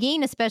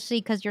fatiguing,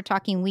 especially because you're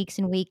talking weeks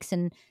and weeks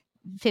and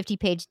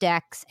 50-page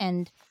decks.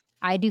 And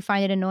I do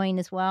find it annoying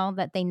as well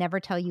that they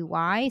never tell you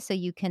why. So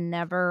you can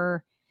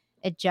never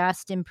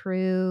adjust,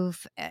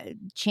 improve,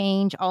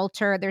 change,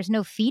 alter. There's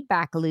no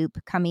feedback loop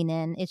coming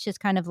in. It's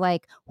just kind of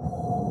like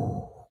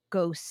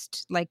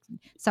ghost, like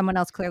someone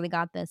else clearly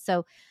got this.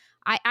 So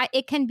I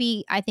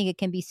think it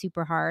can be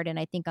super hard. And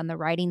I think on the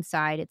writing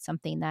side, it's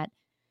something that,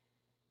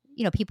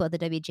 people at the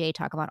WJ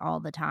talk about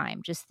all the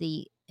time, just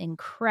the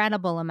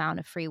incredible amount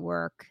of free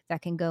work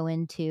that can go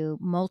into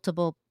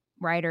multiple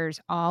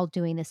writers all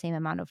doing the same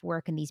amount of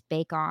work in these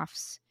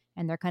bake-offs,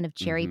 and they're kind of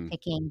cherry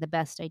picking the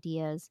best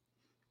ideas.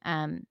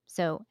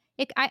 So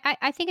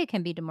I think it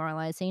can be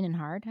demoralizing and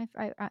hard.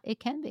 It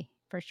can be,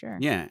 for sure.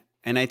 Yeah.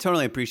 And I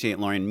totally appreciate,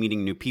 Lorien,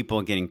 meeting new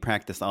people, getting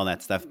practice, all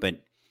that stuff.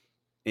 But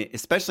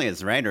especially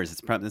as writers,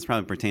 this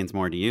probably pertains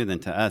more to you than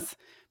to us.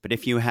 But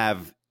if you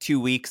have 2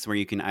 weeks where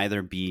you can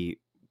either be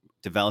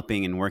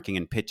developing and working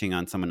and pitching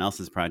on someone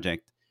else's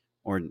project,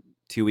 or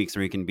 2 weeks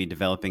where you can be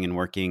developing and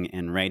working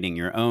and writing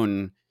your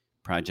own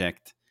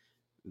project,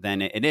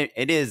 then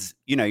it is,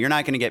 you're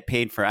not going to get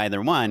paid for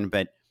either one.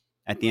 But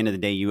at the end of the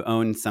day, you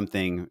own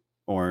something,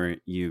 or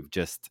you've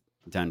just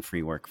done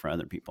free work for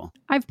other people.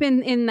 I've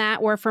been in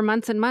that where for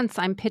months and months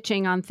I'm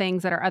pitching on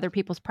things that are other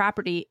people's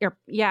property.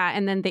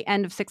 And then the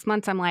end of 6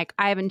 months, I'm like,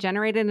 I haven't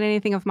generated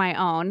anything of my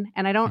own,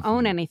 and I don't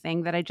own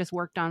anything that I just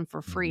worked on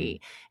for free.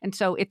 And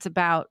so it's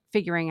about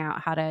figuring out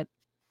how to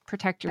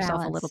protect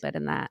yourself a little bit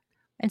in that.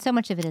 And so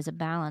much of it is a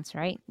balance,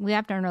 right? We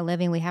have to earn a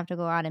living. We have to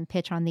go out and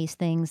pitch on these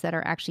things that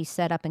are actually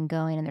set up and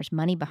going, and there's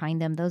money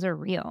behind them. Those are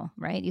real,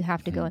 right? You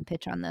have to go and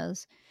pitch on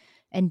those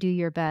and do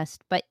your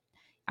best. But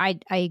I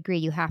agree.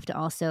 You have to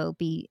also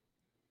be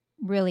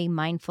really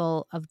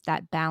mindful of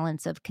that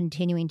balance of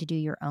continuing to do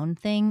your own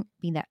thing,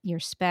 be that your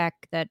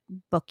spec, that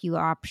book you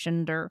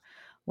optioned or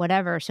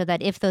whatever, so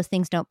that if those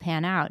things don't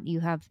pan out, you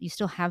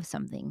still have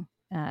something.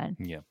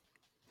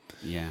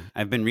 Yeah.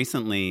 I've been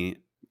recently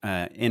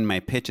in my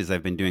pitches,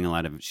 I've been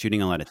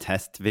shooting a lot of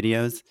test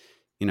videos.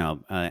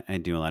 I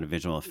do a lot of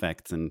visual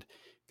effects and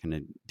kind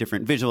of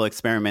different visual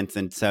experiments.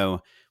 And so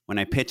when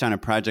I pitch on a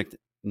project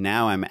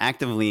now, I'm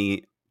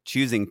actively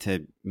choosing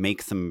to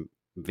make some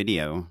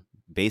video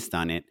based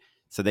on it,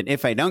 so that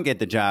if I don't get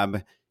the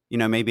job,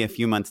 maybe a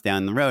few months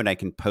down the road, I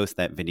can post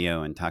that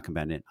video and talk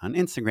about it on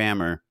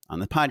Instagram or on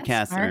the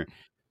podcast, or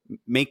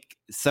make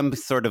some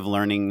sort of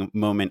learning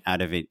moment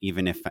out of it,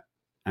 even if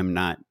I'm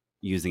not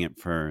using it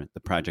for the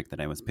project that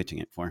I was pitching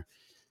it for.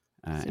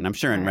 And I'm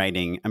sure in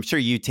writing, I'm sure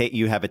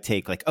you have a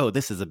take like, oh,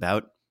 this is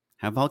about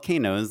how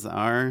volcanoes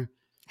are,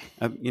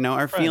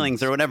 our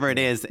feelings or whatever it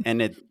is,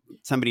 and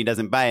somebody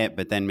doesn't buy it,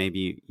 but then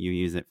maybe you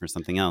use it for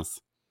something else.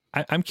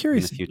 I'm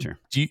curious, in the future.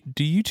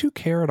 Do you two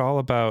care at all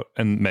about,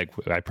 and Meg,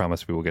 I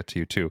promise we will get to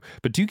you too,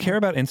 but do you care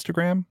about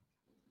Instagram?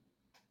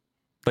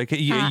 Like,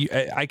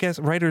 I guess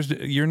writers,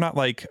 you're not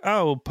like,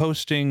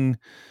 posting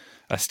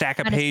a stack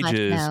of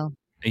pages. No.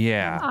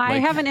 Yeah. I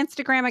have an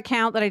Instagram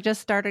account that I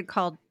just started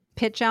called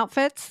Pitch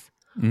Outfits.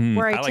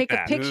 where I like take a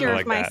that. picture I of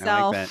like that.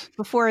 myself I like that.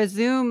 before a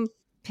Zoom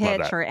pitch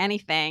that. or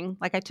anything.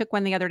 Like I took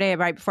one the other day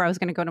right before I was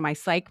going to go to my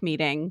psych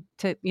meeting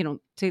to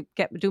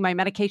do my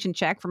medication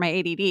check for my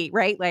ADD,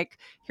 right? Like,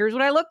 here's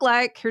what I look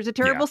like. Here's a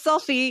terrible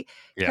selfie.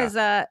 Because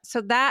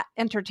so that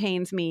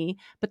entertains me,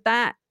 but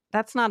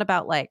that's not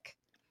about like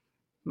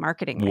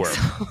marketing Work.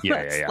 myself.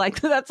 Yeah.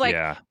 That's like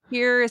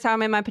here is how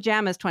I'm in my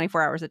pajamas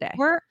 24 hours a day.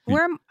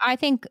 I'm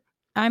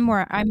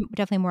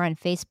definitely more on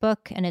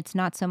Facebook, and it's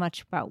not so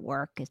much about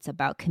work. It's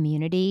about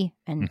community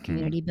and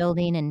community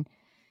building and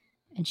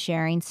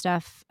sharing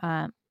stuff.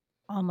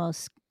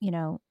 Almost,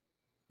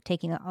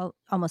 taking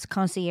almost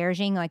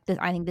concierging like this.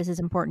 I think this is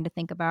important to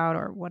think about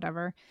or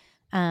whatever.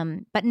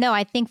 But no,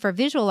 I think for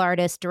visual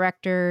artists,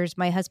 directors,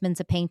 my husband's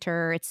a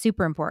painter. It's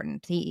super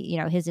important. He,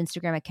 his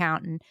Instagram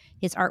account and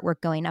his artwork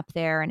going up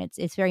there, and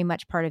it's very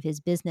much part of his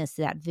business.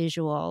 That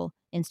visual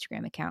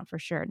Instagram account for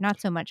sure. Not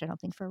so much, I don't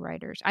think, for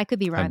writers. I could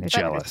be wrong. I'm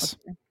jealous.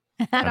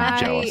 I'm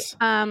jealous.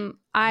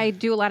 I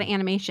do a lot of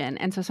animation,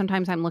 and so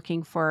sometimes I'm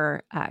looking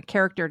for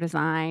character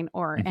design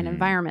or an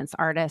environments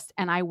artist,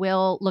 and I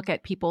will look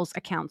at people's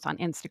accounts on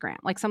Instagram.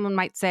 Like someone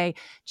might say,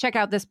 check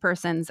out this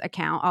person's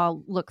account.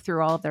 I'll look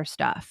through all of their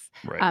stuff.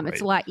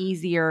 It's a lot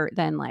easier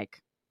than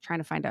like trying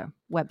to find a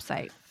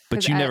website.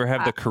 But you never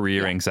have the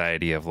career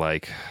anxiety of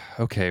like,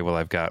 okay, well,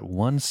 I've got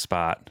one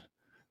spot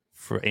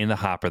in the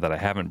hopper that I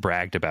haven't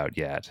bragged about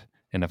yet.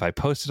 And if I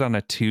post it on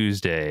a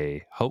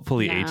Tuesday,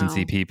 hopefully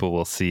agency people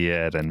will see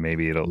it and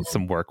maybe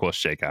some work will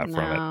shake out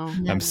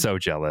from it. I'm so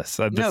jealous.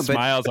 The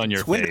smiles on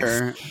your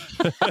Twitter,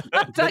 face.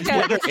 That's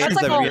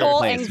like a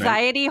whole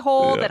anxiety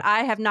hole that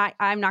I'm not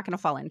going to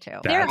fall into.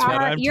 That's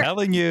what I'm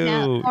telling you.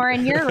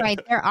 Lauren, you're right.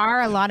 There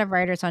are a lot of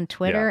writers on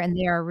Twitter and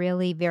they are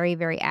really very,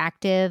 very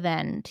active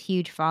and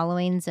huge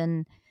followings.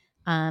 And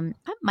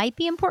that might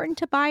be important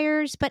to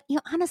buyers. But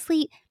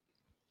honestly,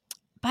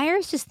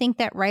 buyers just think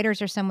that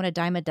writers are somewhat a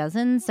dime a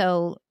dozen.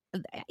 So,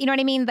 you know what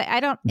I mean?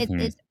 I don't,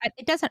 it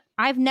doesn't,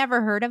 I've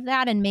never heard of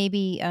that. And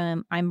maybe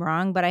I'm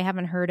wrong, but I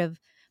haven't heard of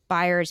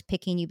buyers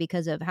picking you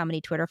because of how many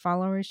Twitter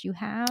followers you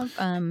have.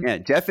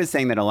 Jeff is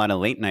saying that a lot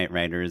of late night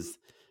writers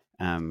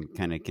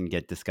kind of can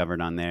get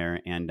discovered on there.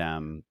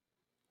 And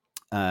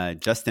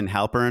Justin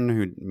Halpern,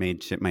 who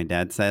made Shit My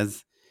Dad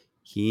Says,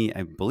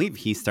 I believe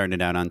he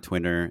started out on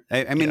Twitter.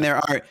 I mean, there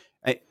are...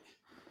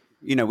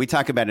 we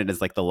talk about it as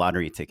like the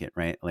lottery ticket,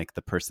 right? Like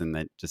the person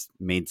that just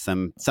made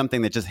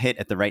something that just hit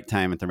at the right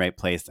time at the right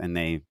place and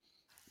they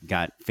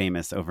got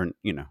famous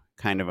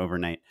kind of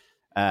overnight.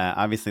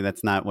 Obviously,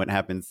 that's not what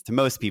happens to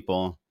most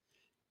people,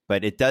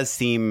 but it does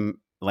seem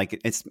like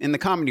it's in the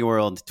comedy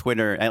world,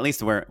 Twitter, at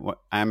least where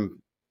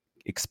I'm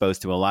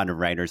exposed to a lot of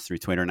writers through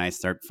Twitter, and I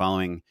start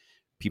following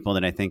people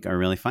that I think are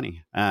really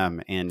funny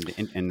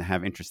and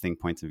have interesting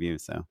points of view.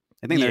 So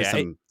I think there's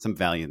some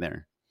value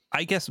there.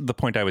 I guess the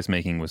point I was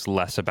making was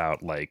less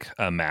about like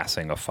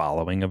amassing a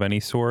following of any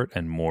sort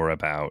and more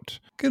about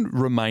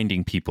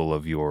reminding people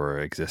of your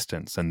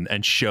existence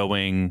and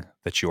showing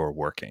that you're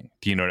working.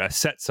 A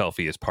set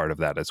selfie is part of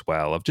that as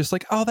well, of just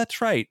like, oh,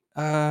 that's right.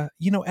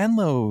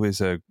 Enlo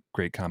is a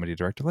great comedy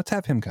director. Let's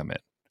have him come in.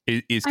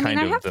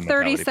 I have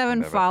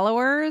 37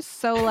 followers,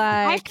 so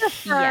like I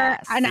prefer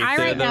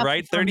the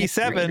right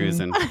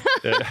 37.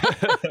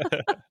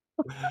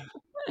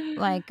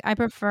 Like I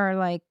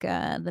prefer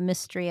the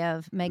mystery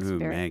of Meg's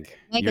Meg.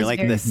 You're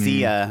like the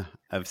Sia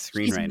of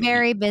screenwriting. She's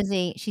very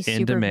busy. She's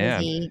super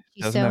busy.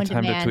 She's doesn't so have in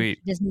time demand. to tweet.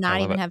 She does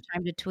not even have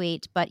time to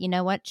tweet. But you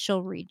know what?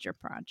 She'll read your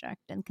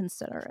project and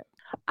consider it.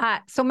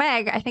 So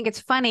Meg, I think it's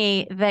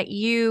funny that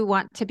you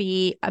want to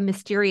be a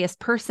mysterious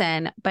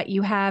person, but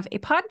you have a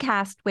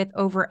podcast with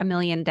over 1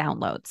 million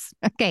downloads.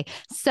 Okay.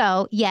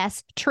 So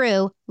yes,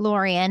 true.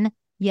 Lorien.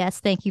 Yes.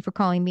 Thank you for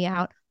calling me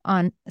out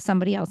on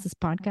somebody else's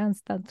podcast.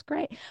 That's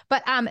great.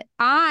 But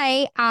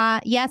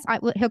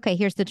okay,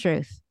 here's the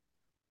truth.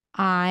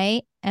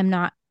 I am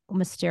not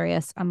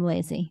mysterious. I'm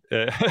lazy.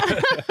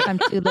 I'm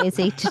too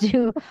lazy to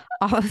do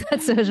all of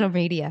that social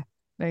media.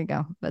 There you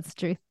go. That's the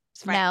truth.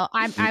 Right. No,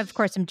 I of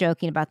course I'm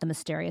joking about the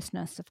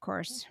mysteriousness, of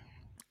course.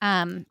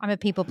 I'm a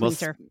people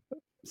pleaser.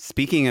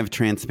 Speaking of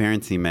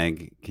transparency,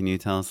 Meg, can you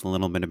tell us a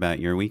little bit about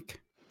your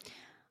week?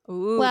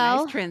 Ooh,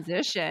 nice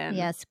transition.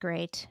 Yes,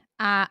 great.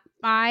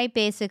 I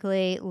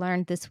basically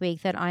learned this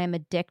week that I am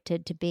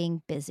addicted to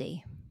being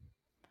busy.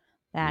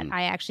 That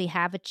I actually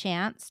have a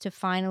chance to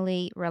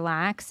finally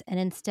relax, and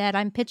instead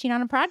I'm pitching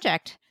on a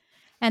project.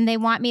 And they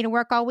want me to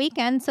work all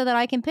weekend so that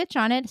I can pitch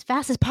on it as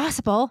fast as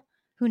possible.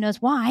 Who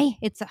knows why?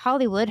 It's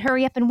Hollywood.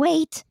 Hurry up and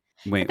wait.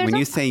 Wait, when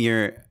you say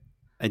you're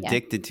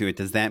addicted to it,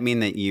 does that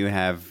mean that you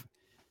have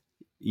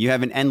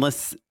an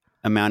endless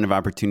amount of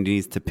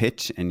opportunities to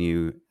pitch and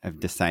you have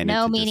decided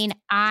to meaning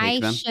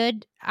I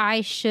should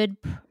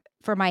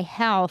for my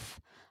health,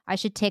 I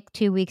should take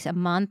 2 weeks a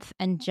month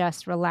and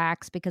just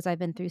relax because I've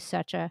been through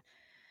such an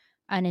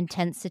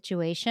intense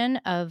situation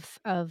of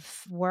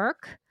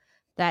work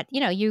that,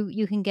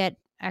 you can get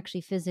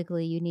actually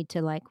physically, you need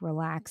to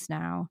relax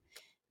now.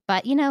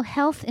 But,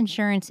 health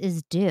insurance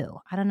is due.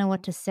 I don't know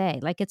what to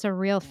say. It's a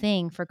real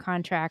thing for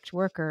contract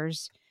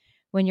workers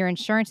when your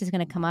insurance is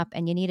going to come up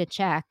and you need a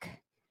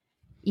check.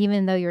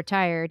 even though you're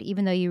tired,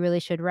 even though you really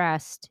should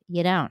rest,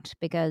 you don't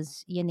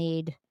because you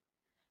need.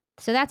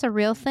 So that's a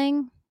real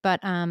thing. But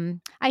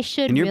I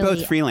should. And you're really,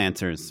 both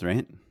freelancers,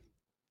 right?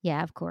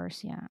 Yeah, of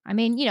course. Yeah. I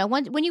mean,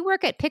 when you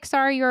work at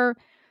Pixar, you're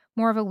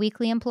more of a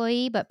weekly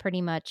employee, but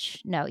pretty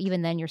much no.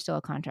 Even then, you're still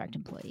a contract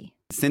employee.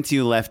 Since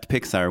you left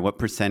Pixar, what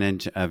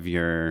percentage of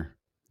your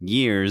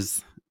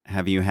years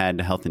have you had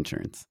health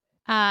insurance?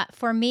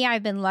 For me,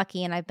 I've been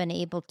lucky and I've been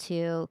able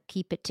to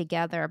keep it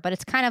together, but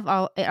it's kind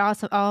of it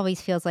also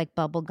always feels like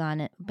bubble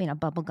gum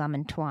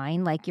and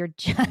twine. Like you're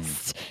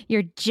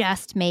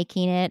just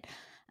making it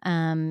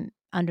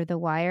under the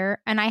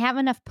wire. And I have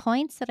enough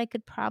points that I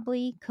could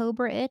probably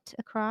Cobra it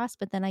across,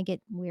 but then I get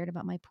weird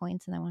about my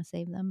points and I want to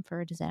save them for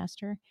a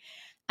disaster.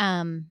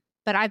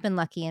 But I've been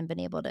lucky and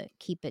been able to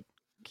keep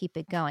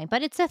it going.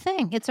 But it's a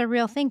thing. It's a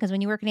real thing because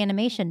when you work in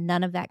animation,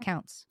 none of that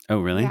counts. Oh,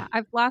 really? Yeah,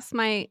 I've lost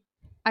my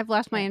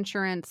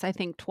insurance, I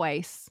think,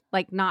 twice,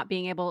 like not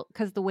being able,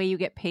 because the way you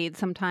get paid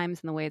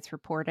sometimes and the way it's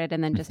reported,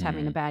 and then just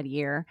having a bad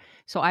year.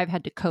 So I've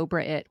had to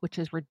Cobra it, which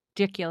is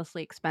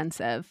ridiculously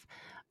expensive.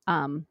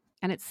 And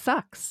it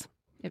sucks.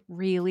 It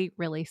really,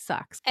 really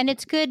sucks. And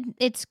it's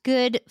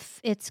good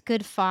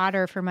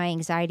fodder for my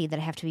anxiety that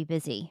I have to be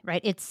busy,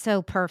 right? It's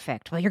so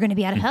perfect. Well, you're going to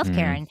be out of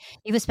healthcare and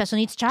you have a special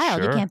needs child.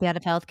 Sure. You can't be out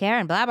of healthcare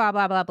and blah, blah,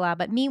 blah, blah, blah.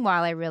 But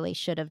meanwhile, I really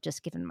should have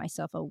just given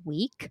myself a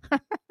week.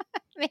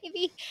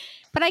 Maybe,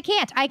 but I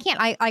can't.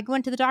 I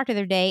went to the doctor the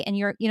other day and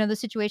the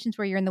situations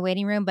where you're in the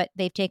waiting room, but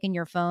they've taken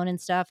your phone and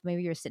stuff.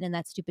 Maybe you're sitting in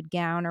that stupid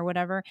gown or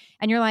whatever.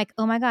 And you're like,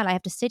 oh my God, I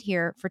have to sit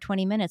here for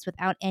 20 minutes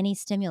without any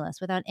stimulus,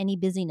 without any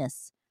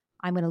busyness.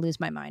 I'm going to lose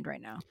my mind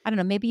right now. I don't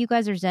know. Maybe you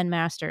guys are Zen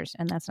masters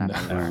and that's not.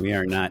 No, we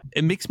are not.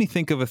 It makes me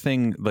think of a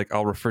thing like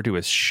I'll refer to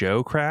as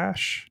show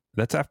crash.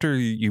 That's after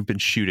you've been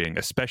shooting,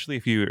 especially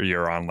if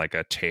you're on like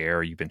a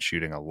tear, you've been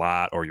shooting a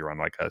lot, or you're on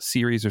like a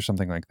series or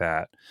something like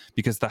that.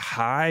 Because the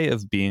high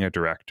of being a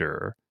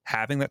director,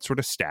 having that sort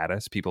of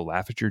status, people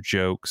laugh at your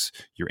jokes,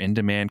 you're in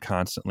demand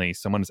constantly,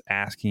 someone is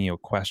asking you a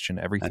question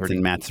every 30 That's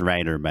in Matt's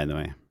writer, by the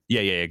way.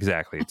 Yeah,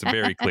 exactly. It's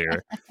very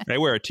clear. I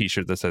wear a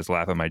t-shirt that says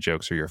laugh at my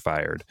jokes or you're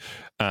fired.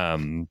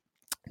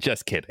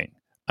 Just kidding.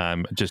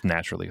 Just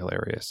naturally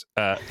hilarious.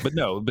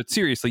 But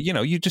seriously,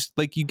 you just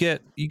like you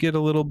get a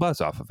little buzz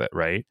off of it,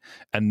 right?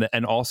 And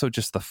also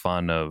just the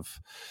fun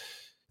of,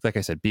 like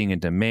I said, being in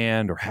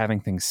demand or having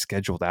things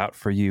scheduled out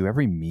for you.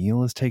 Every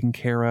meal is taken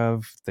care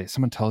of.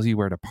 Someone tells you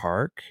where to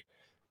park.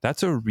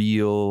 That's a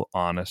real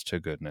honest to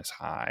goodness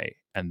high.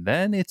 And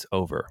then it's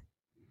over.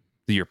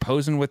 You're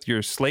posing with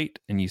your slate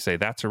and you say,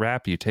 that's a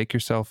wrap. You take your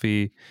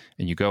selfie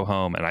and you go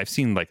home. And I've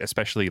seen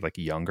especially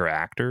younger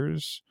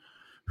actors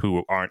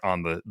who aren't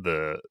on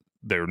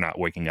they're not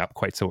waking up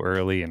quite so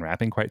early and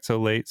wrapping quite so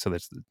late. So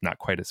that's not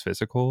quite as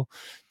physical.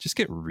 Just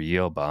get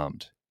real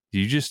bummed.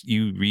 You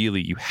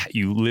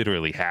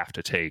literally have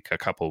to take a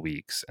couple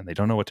weeks and they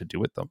don't know what to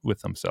do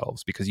with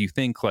themselves because you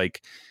think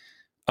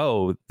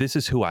oh, this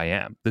is who I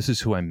am. This is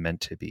who I'm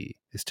meant to be,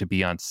 is to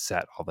be on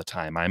set all the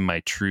time. I'm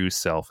my true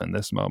self in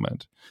this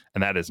moment.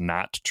 And that is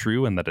not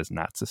true and that is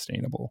not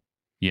sustainable,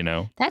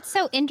 That's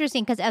so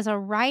interesting because as a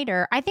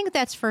writer, I think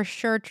that's for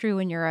sure true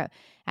when you're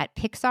at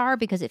Pixar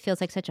because it feels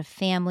like such a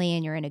family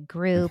and you're in a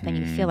group and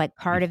you feel like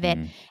part of it.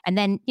 And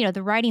then,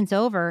 the writing's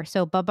over,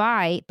 so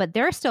bye-bye, but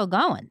they're still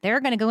going.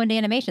 They're going to go into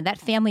animation. That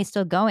family's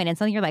still going. And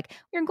suddenly you're like,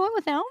 you're going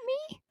without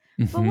me?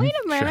 But wait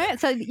a minute. Sure.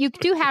 So you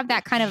do have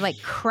that kind of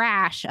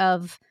crash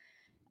of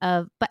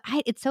but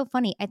it's so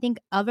funny. I think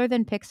other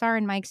than Pixar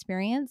in my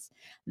experience,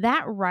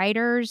 that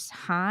writer's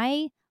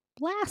high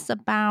lasts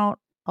about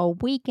a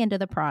week into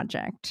the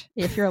project,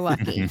 if you're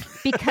lucky,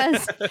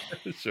 because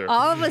sure.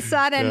 all of a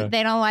sudden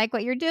they don't like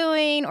what you're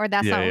doing, or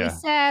that's not what we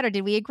said, or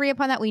did we agree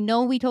upon that? We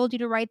know we told you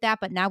to write that,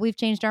 but now we've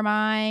changed our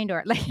mind,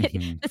 or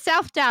the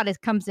self-doubt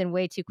comes in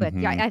way too quick.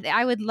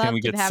 I would love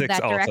to have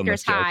that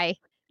director's high.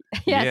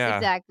 Yes,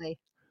 exactly.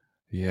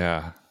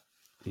 Yeah.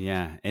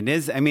 Yeah, it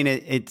is. I mean,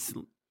 it's,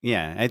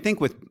 I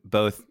think with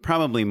both,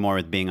 probably more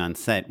with being on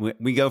set,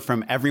 we go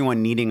from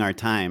everyone needing our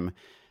time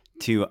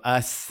to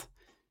us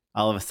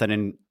all of a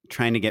sudden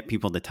trying to get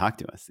people to talk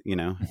to us,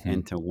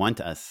 and to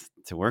want us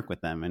to work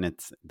with them. And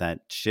it's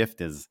that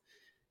shift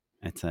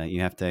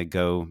you have to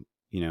go,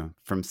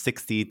 from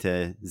 60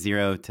 to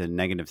 0 to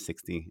negative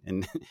 60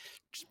 and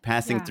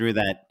passing through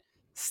that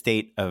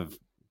state of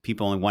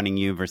people wanting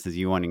you versus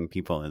you wanting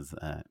people is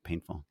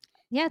painful.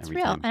 Yeah, it's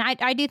real. Time. And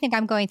I do think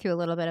I'm going through a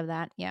little bit of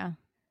that. Yeah.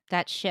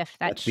 That shift.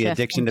 That's the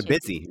addiction to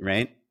busy,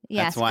 right?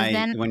 Yes. That's why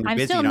when you're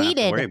busy, you don't have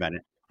to worry about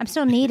it. I'm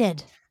still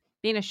needed.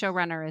 Being a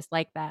showrunner is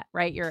like that,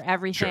 right? You're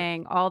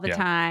everything all the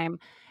time.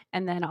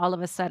 And then all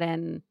of a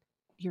sudden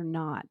you're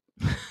not.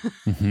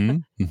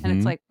 And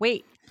it's like,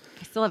 wait,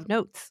 I still have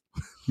notes.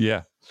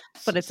 Yeah.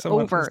 But it's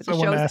over. The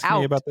someone show's asked out.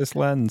 me about this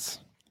lens.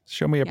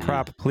 Show me a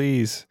prop,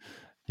 please.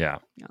 Yeah.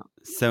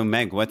 So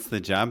Meg, what's the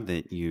job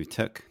that you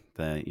took?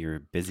 Your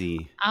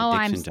busy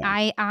addiction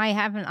job?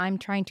 I'm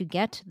trying to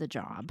get the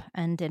job.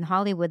 And in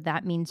Hollywood,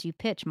 that means you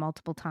pitch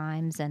multiple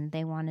times and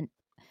they want to,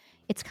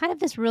 it's kind of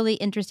this really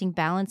interesting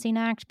balancing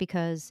act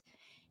because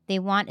they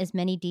want as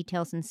many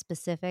details and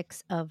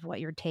specifics of what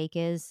your take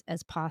is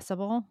as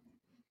possible.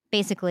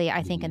 Basically,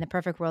 I think in the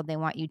perfect world, they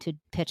want you to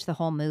pitch the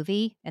whole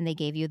movie, and they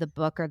gave you the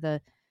book or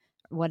the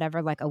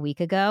whatever like a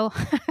week ago.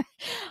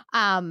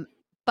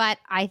 But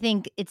I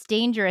think it's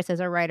dangerous as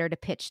a writer to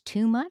pitch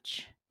too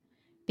much,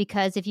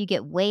 because if you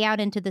get way out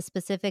into the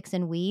specifics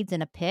and weeds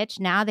in a pitch,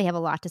 now they have a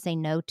lot to say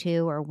no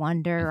to or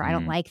wonder, or I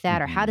don't like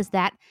that, or how does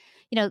that,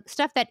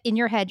 stuff that in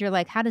your head, you're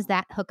like, how does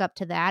that hook up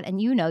to that?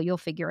 And you'll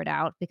figure it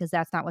out, because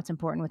that's not what's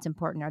important. What's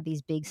important are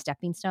these big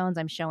stepping stones.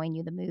 I'm showing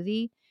you the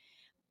movie.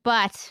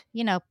 But,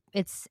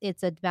 it's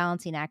a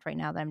balancing act right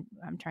now that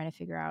I'm trying to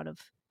figure out of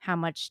how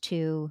much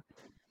to,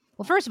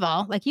 well, first of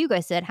all, like you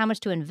guys said, how much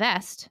to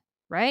invest,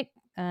 right?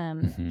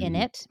 In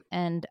it.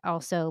 And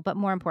also, but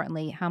more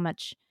importantly,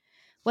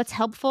 what's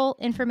helpful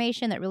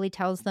information that really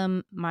tells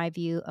them my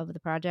view of the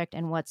project,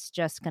 and what's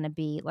just going to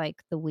be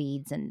like the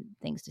weeds and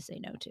things to say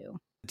no to.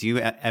 Do you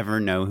ever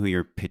know who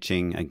you're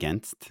pitching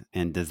against?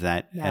 And does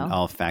that at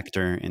all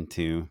factor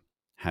into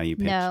how you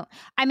pitch? No.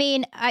 I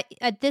mean,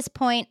 at this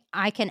point,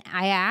 I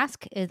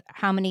ask is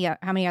how many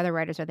other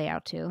writers are they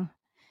out to?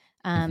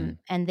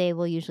 And they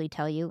will usually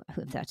tell you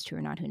if that's true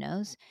or not, who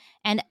knows.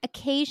 And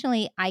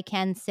occasionally I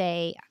can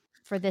say,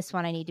 for this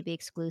one, I need to be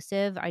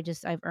exclusive.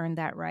 I've earned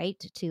that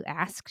right to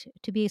ask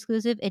to be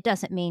exclusive. It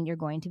doesn't mean you're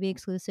going to be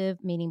exclusive,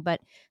 but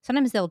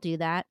sometimes they'll do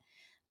that.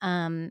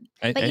 But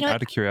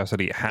out of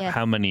curiosity,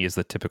 how many is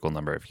the typical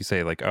number? If you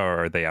say like, oh,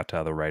 are they out to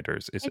other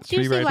writers? Is it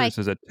 3 writers?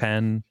 Is it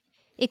 10?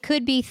 It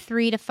could be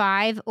 3 to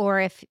 5,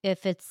 or if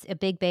it's a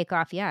big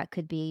bake-off, it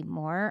could be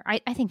more.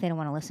 I think they don't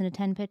want to listen to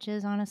 10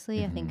 pitches,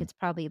 honestly. I think it's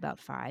probably about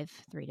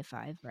 3 to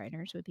 5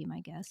 writers would be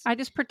my guess. I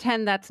just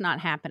pretend that's not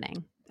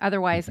happening.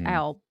 Otherwise,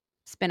 I'll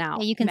spin out.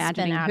 Yeah, you can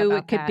imagining spin out who about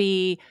it could that.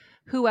 be,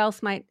 who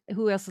else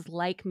is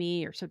like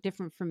me or so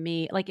different from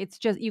me. Like, it's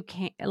just, you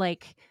can't,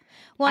 like,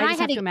 well, I just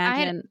have to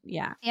imagine.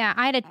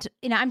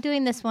 I'm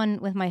doing this one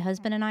with my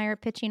husband, and I are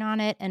pitching on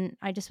it. And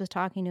I just was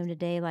talking to him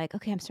today, like,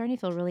 okay, I'm starting to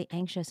feel really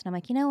anxious. And I'm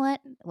like, you know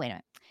what? Wait a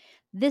minute.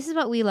 This is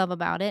what we love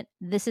about it.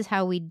 This is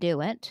how we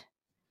do it.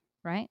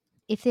 Right?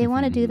 If they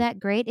want to do that,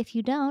 great. If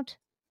you don't,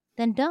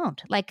 then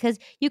don't. Like, because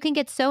you can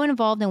get so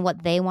involved in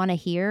what they want to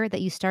hear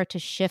that you start to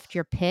shift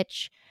your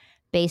pitch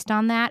based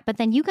on that, but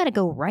then you got to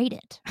go write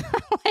it.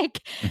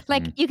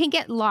 like you can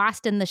get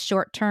lost in the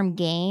short-term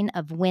gain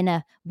of win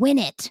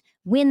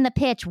the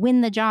pitch,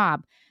 win the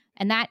job.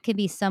 And that could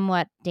be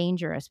somewhat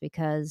dangerous,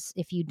 because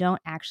if you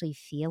don't actually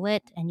feel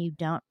it and you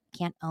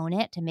can't own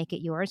it to make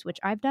it yours, which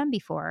I've done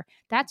before,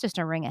 that's just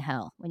a ring of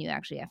hell when you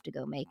actually have to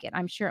go make it.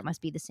 I'm sure it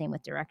must be the same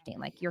with directing.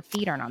 Like, your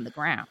feet aren't on the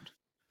ground.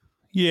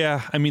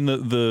 Yeah, I mean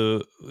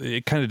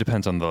it kind of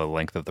depends on the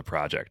length of the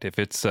project. If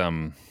it's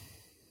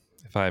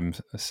if I'm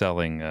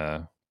selling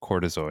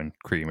cortisone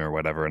cream or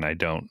whatever, and it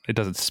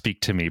doesn't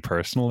speak to me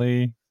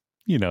personally,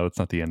 it's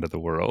not the end of the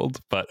world.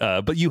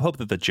 But you hope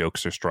that the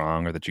jokes are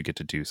strong, or that you get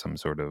to do some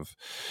sort of,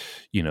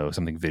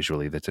 something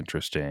visually that's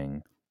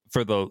interesting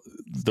for the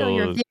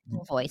your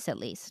visual voice, at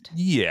least.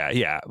 Yeah,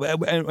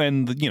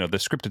 and the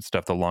scripted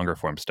stuff, the longer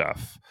form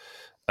stuff,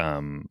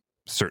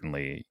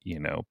 certainly,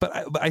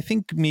 But I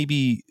think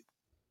maybe,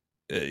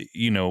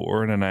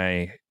 Oren and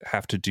I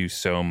have to do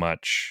so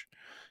much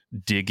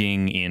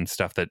digging in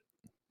stuff that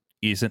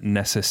isn't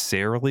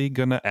necessarily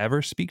gonna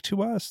ever speak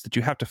to us, that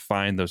you have to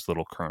find those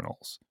little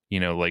kernels.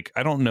 Like,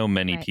 I don't know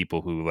many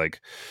people who,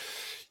 like,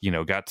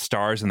 got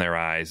stars in their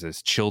eyes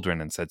as children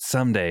and said,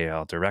 someday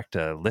I'll direct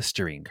a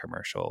Listerine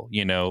commercial.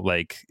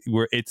 Like,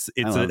 where it's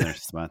their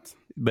spots.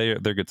 They're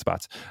good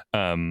spots.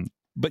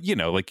 But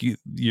like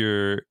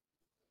you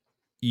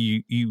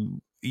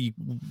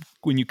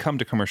when you come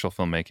to commercial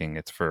filmmaking,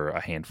 it's for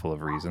a handful of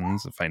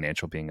reasons,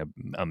 financial being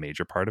a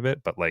major part of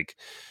it. But like,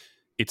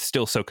 it's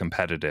still so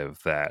competitive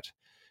that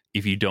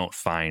if you don't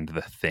find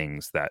the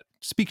things that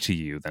speak to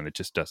you, then it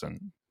just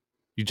doesn't,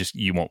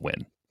 you won't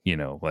win,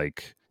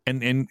 like,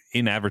 and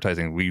in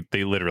advertising,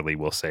 they literally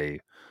will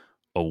say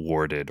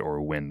awarded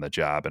or win the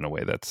job in a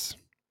way that's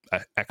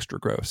extra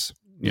gross,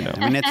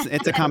 I mean,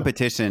 it's a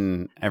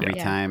competition every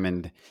time.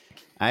 And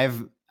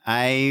I've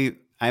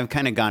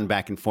kind of gone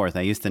back and forth.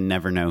 I used to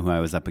never know who I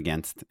was up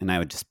against, and I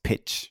would just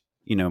pitch,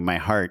 my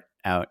heart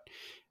out.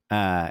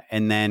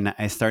 And then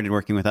I started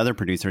working with other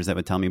producers that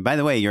would tell me, by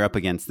the way, you're up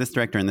against this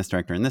director and this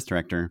director and this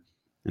director.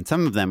 And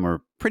some of them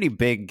were pretty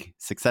big,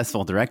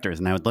 successful directors.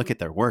 And I would look at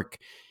their work,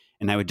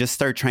 and I would just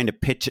start trying to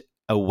pitch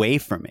away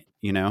from it.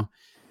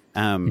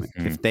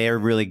 If they are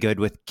really good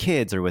with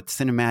kids or with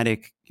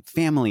cinematic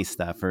family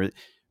stuff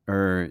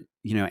or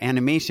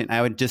animation,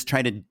 I would just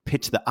try to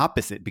pitch the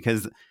opposite,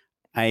 because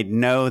I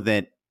know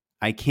that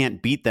I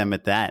can't beat them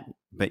at that,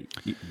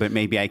 but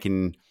maybe I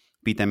can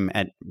beat them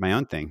at my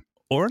own thing.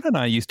 Oren and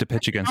I used to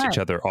pitch against each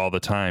other all the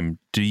time.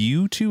 Do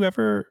you two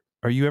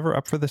are you ever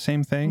up for the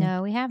same thing?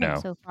 No, we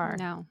haven't so far.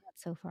 No. Not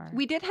so far.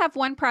 We did have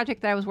one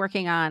project that I was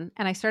working on,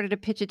 and I started to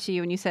pitch it to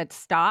you, and you said,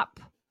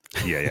 stop.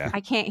 Yeah. I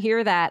can't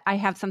hear that. I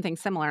have something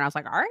similar. And I was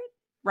like, all right.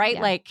 Right?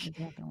 Yeah, like,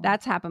 exactly.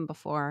 that's happened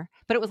before.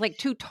 But it was like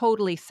 2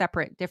 totally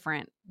separate,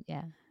 different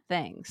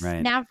things.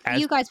 Right. Now,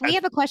 you guys, we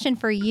have a question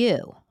for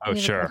you. Oh,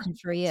 sure. Question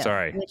for you.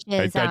 Sorry. Which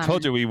is, I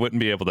told you we wouldn't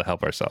be able to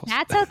help ourselves.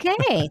 That's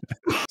okay.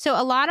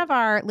 So a lot of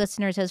our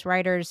listeners as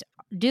writers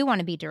do want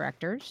to be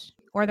directors,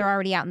 or they're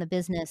already out in the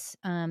business,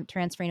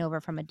 transferring over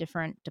from a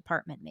different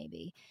department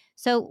maybe.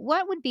 So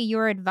what would be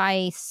your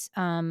advice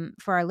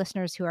for our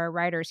listeners who are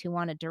writers who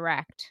want to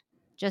direct?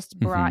 Just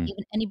broad,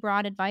 even any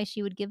broad advice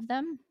you would give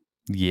them?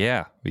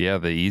 Yeah.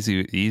 The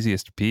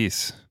easiest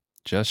piece.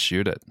 Just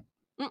shoot it.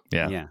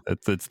 Yeah.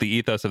 It's the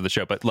ethos of the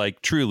show. But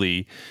like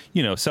truly,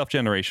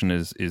 self-generation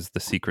is the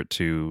secret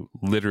to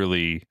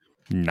literally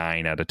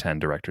 9 out of 10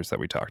 directors that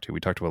we talk to. We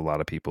talk to a lot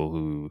of people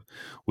who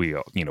we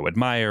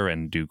admire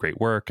and do great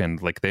work,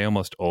 and like they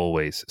almost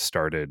always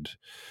started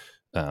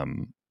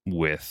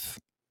with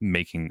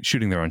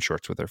shooting their own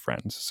shorts with their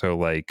friends. So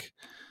like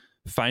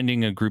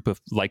finding a group of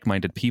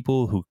like-minded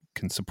people who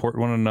can support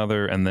one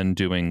another and then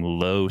doing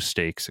low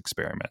stakes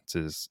experiments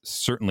is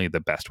certainly the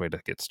best way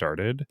to get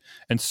started,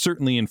 and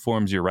certainly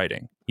informs your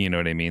writing. You know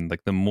what I mean?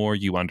 Like the more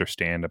you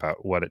understand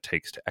about what it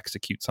takes to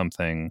execute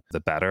something, the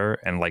better.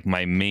 And like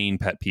my main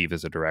pet peeve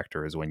as a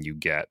director is when you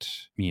get,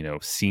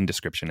 scene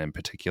description in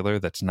particular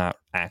that's not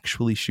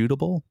actually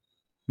shootable,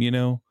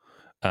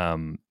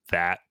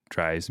 that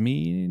drives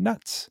me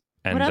nuts.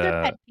 And, what other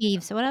pet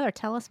peeves?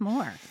 Tell us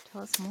more.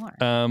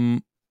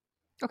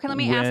 Okay, let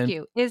me ask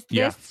you, is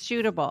this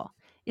shootable?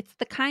 It's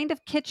the kind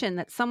of kitchen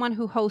that someone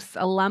who hosts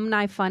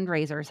alumni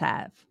fundraisers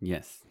have.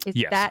 Yes. Is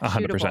that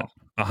 100%. shootable?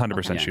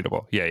 100%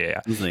 shootable. Yeah.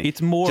 Easily.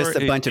 It's more just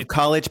a bunch of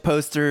college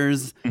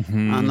posters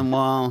on the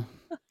wall.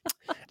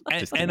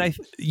 And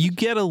you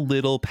get a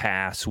little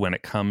pass when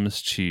it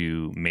comes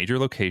to major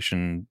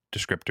location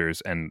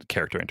descriptors and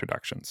character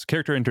introductions.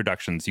 Character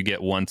introductions, you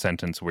get one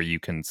sentence where you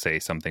can say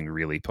something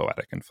really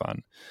poetic and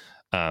fun.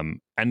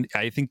 And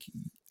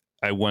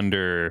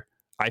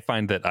I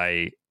find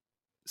that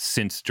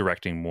since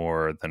directing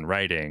more than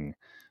writing,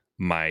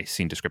 my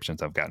scene descriptions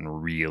have gotten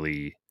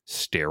really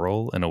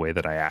sterile in a way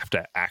that I have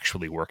to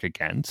actually work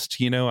against.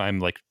 I'm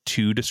like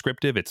too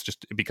descriptive. It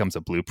becomes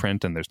a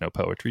blueprint and there's no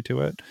poetry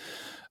to it.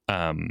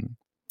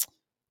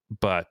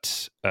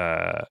 But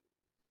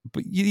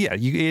yeah,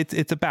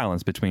 it's a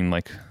balance between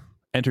like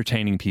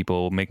entertaining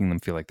people, making them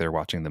feel like they're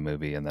watching the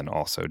movie, and then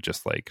also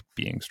just like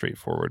being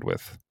straightforward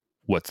with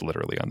what's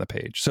literally on the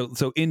page.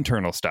 So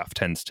internal stuff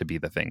tends to be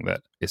the thing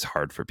that is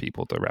hard for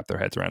people to wrap their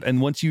heads around.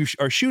 And once you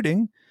are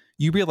shooting,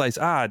 you realize,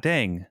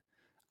 dang,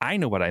 I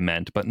know what I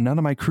meant, but none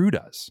of my crew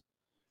does.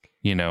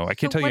 I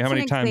can't tell you how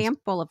many times. What's an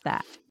example of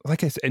that?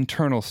 Like I said,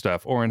 internal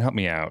stuff. Oren, help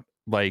me out.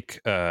 Like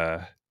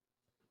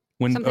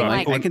when something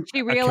like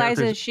she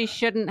realizes she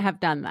shouldn't have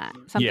done that.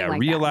 Something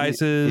like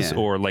realizes, that.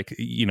 Or like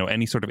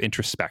any sort of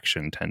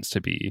introspection tends to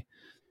be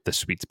the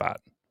sweet spot.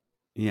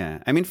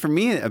 Yeah. I mean, for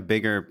me, a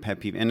bigger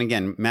pet peeve, and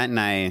again, Matt and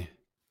I,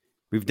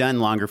 we've done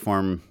longer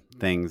form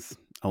things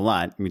a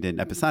lot. We did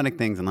episodic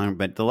things and longer,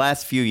 but the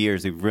last few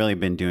years, we've really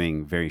been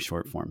doing very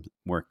short form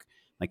work,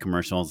 like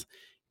commercials.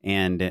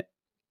 And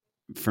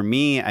for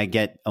me, I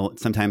get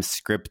sometimes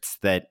scripts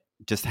that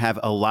just have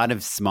a lot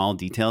of small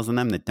details in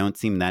them that don't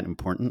seem that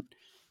important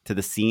to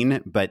the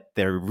scene, but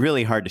they're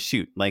really hard to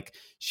shoot. Like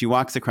she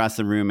walks across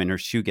the room and her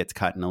shoe gets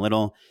caught in a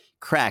little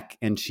crack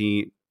and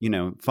she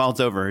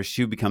falls over, her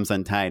shoe becomes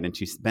untied and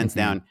she bends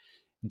down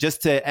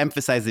just to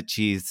emphasize that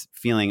she's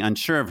feeling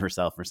unsure of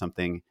herself or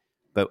something.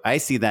 But I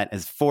see that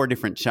as 4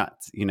 different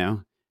shots,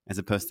 as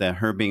opposed to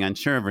her being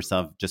unsure of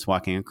herself, just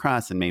walking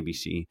across and maybe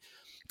she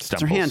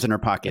puts her hands in her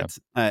pockets.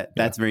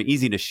 That's very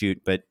easy to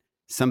shoot, but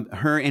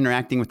her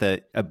interacting with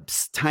a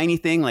tiny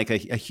thing, like a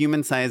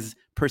human-sized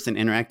person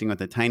interacting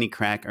with a tiny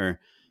crack, or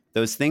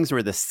those things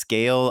where the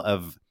scale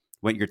of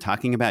what you're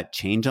talking about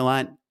change a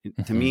lot.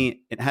 To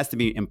me, it has to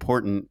be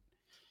important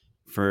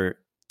to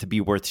be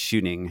worth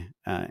shooting.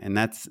 And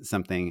that's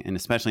something, and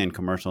especially in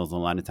commercials, a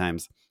lot of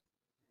times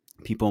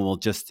people will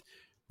just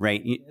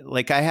write.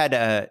 Like I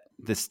had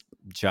this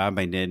job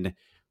I did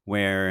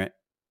where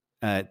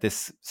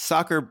this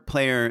soccer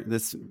player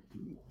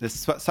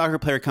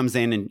comes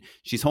in and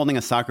she's holding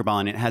a soccer ball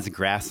and it has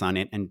grass on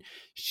it. And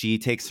she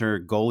takes her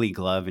goalie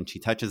glove and she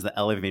touches the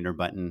elevator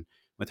button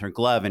with her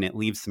glove and it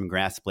leaves some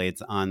grass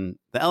blades on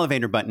the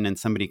elevator button, and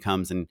somebody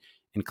comes and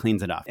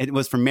cleans it off. It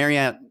was from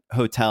Marriott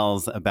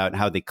hotels about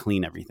how they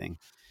clean everything.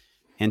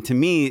 And to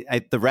me,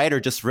 the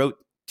writer just wrote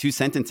 2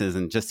 sentences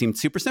and just seemed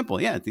super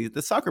simple. Yeah,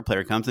 the soccer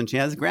player comes and she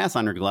has grass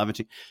on her glove.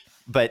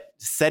 But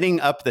setting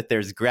up that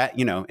there's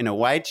in a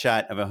wide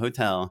shot of a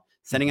hotel,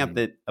 setting up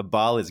that a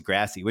ball is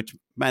grassy, which,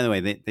 by the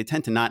way, they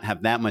tend to not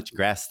have that much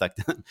grass stuck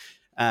down.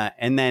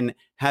 And then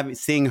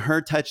seeing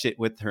her touch it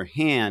with her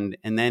hand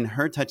and then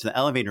her touch the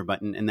elevator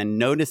button and then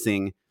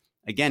noticing,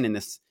 again, in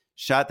this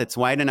shot that's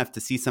wide enough to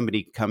see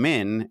somebody come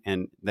in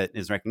and that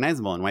is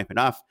recognizable and wipe it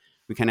off,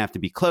 we kind of have to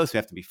be close. We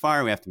have to be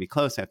far. We have to be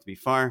close. We have to be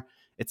far.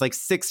 It's like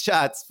 6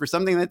 shots for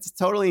something that's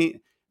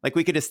totally like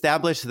we could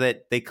establish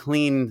that they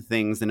clean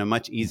things in a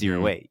much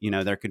easier way.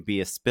 There could be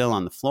a spill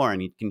on the floor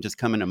and you can just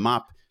come in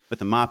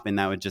with a mop and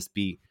that would just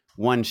be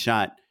 1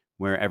 shot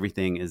where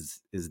everything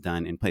is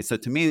done in place. So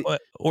to me,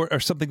 or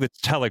something that's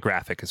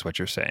telegraphic is what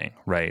you're saying,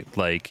 right?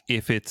 Like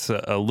if it's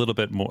a little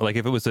bit more, like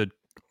if it was a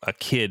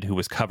kid who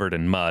was covered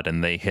in mud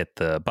and they hit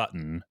the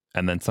button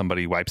and then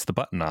somebody wipes the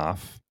button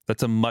off,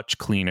 that's a much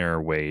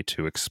cleaner way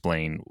to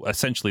explain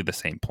essentially the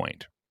same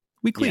point.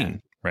 We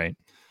clean, right?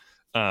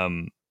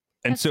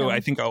 And so I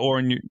think,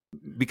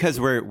 because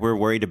we're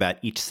worried about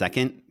each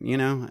second,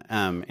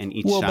 and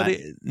each shot. But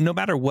no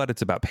matter what,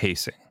 it's about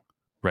pacing,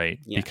 right?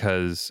 Yeah.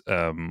 Because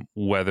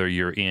whether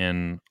you're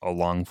in a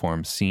long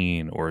form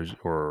scene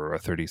or a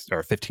 30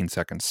 or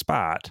 15-second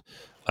spot,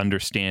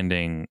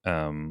 understanding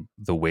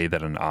the way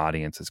that an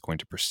audience is going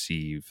to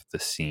perceive the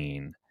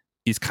scene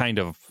is kind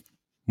of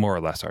more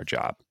or less our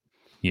job,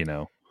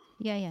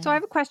 Yeah. So I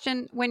have a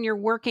question. When you're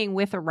working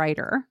with a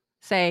writer,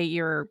 say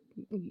your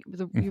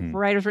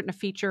writer's written a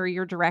feature,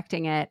 you're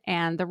directing it,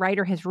 and the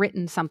writer has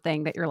written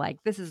something that you're like,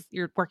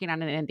 you're working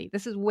on an indie.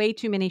 This is way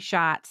too many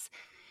shots.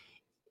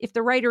 If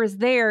the writer is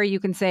there, you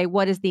can say,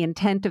 what is the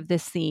intent of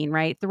this scene,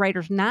 right? If the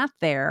writer's not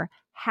there,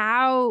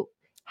 how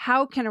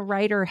can a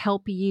writer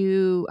help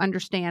you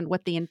understand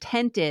what the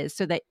intent is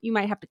so that you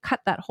might have to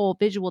cut that whole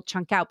visual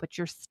chunk out, but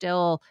you're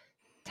still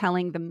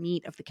telling the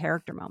meat of the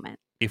character moment?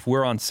 If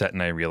we're on set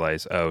and I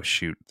realize, oh,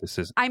 shoot,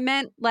 I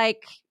meant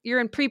like you're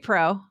in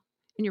pre-pro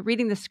and you're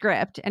reading the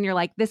script and you're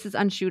like, this is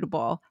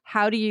unshootable.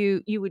 How do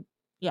you would.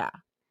 Yeah.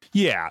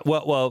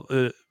 Well,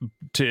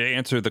 to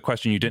answer the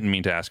question you didn't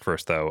mean to ask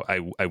first, though,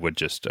 I would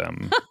just,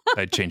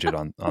 I'd change it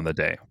on the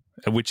day,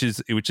 which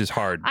is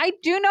hard. I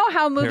do know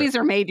how movies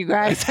are made, you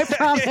guys. I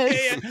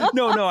promise.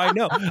 No, I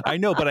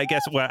know. But I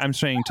guess what I'm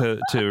saying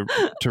to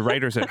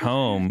writers at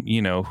home,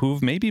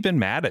 who've maybe been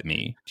mad at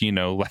me,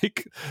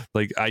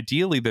 like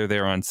ideally they're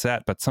there on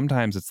set, but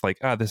sometimes it's like,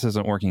 this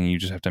isn't working. And you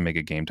just have to make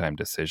a game time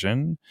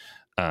decision.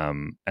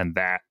 And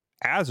that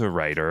as a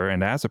writer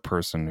and as a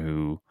person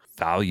who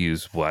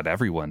values what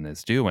everyone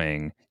is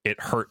doing, it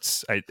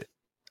hurts.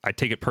 I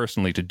take it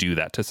personally to do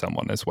that to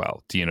someone as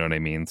well. Do you know what I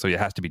mean? So it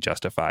has to be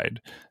justified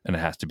and it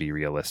has to be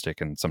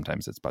realistic, and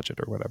sometimes it's budget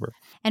or whatever.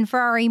 And for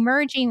our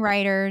emerging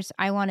writers,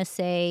 I want to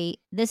say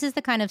this is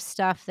the kind of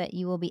stuff that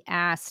you will be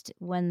asked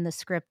when the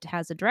script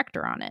has a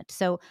director on it.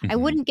 So I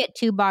wouldn't get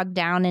too bogged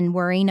down in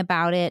worrying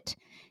about it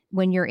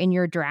when you're in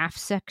your draft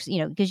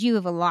section, because you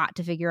have a lot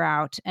to figure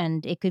out,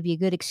 and it could be a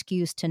good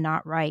excuse to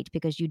not write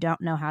because you don't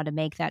know how to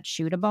make that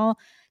shootable.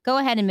 Go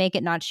ahead and make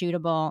it not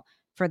shootable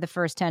for the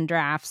first 10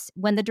 drafts.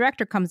 When the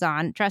director comes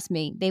on, trust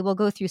me, they will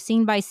go through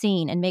scene by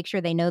scene and make sure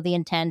they know the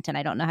intent, and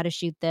I don't know how to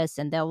shoot this,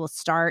 and they will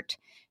start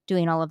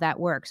doing all of that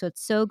work. So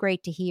it's so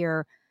great to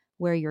hear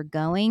where you're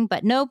going,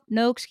 but no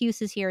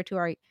excuses here to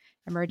our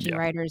emerging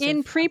writers.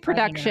 In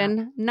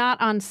pre-production, not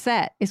on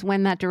set, is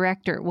when that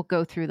director will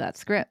go through that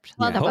script.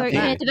 Well,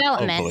 in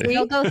development.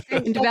 They'll go through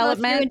in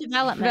development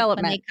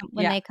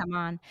when they come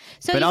on.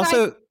 So but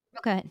also,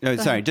 okay. No,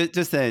 sorry,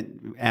 just to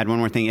add one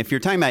more thing. If you're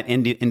talking about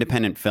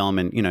independent film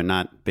and,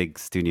 not big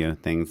studio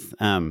things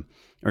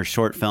or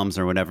short films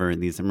or whatever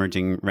these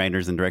emerging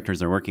writers and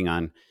directors are working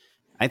on,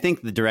 I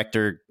think the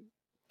director,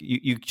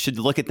 you should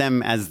look at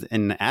them as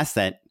an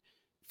asset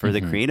for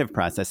the creative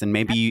process. And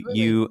maybe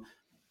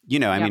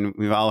I mean,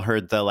 we've all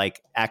heard the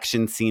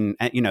action scene,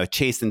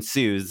 chase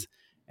ensues,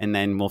 and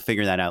then we'll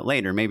figure that out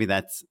later. Maybe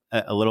that's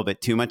a little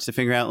bit too much to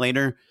figure out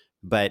later.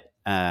 But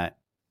I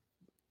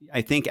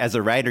think as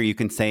a writer, you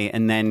can say,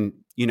 and then,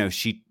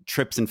 she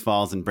trips and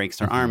falls and breaks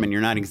her arm, and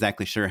you're not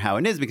exactly sure how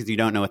it is because you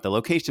don't know what the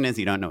location is.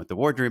 You don't know what the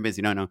wardrobe is.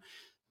 You don't know.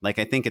 I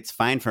think it's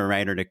fine for a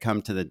writer to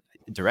come to the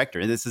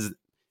director. This has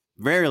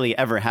rarely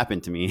ever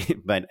happened to me,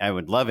 but I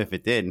would love if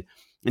it did.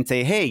 And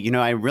say, hey,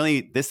 I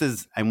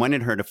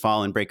wanted her to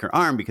fall and break her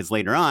arm because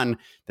later on,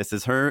 this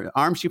is her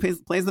arm she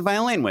plays the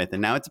violin with,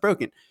 and now it's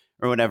broken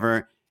or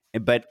whatever.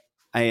 But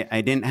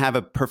I didn't have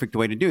a perfect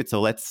way to do it. So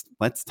let's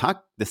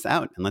talk this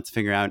out and let's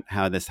figure out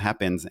how this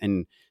happens.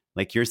 And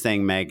like you're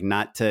saying, Meg,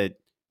 not to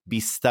be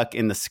stuck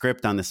in the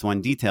script on this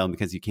one detail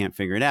because you can't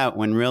figure it out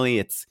when really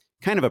it's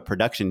kind of a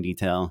production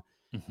detail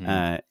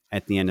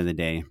at the end of the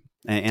day.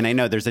 And I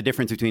know there's a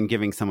difference between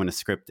giving someone a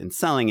script and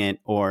selling it,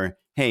 or,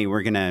 hey,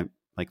 we're going to,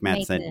 like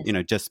Matt said,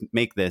 just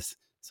make this.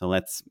 So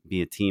let's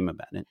be a team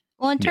about it.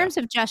 Well, in terms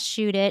of just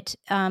shoot it,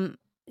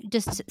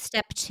 just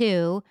step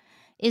 2,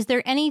 is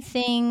there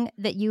anything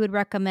that you would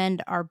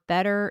recommend are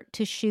better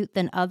to shoot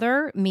than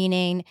other?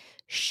 Meaning,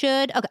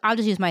 I'll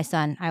just use my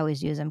son. I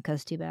always use him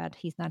because too bad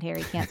he's not here.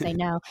 He can't say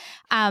no.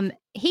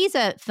 He's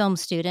a film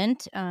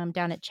student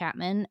down at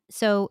Chapman.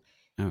 So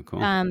oh,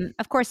 cool.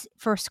 Of course,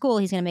 for school,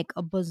 he's going to make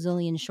a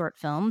bazillion short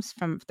films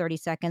from 30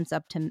 seconds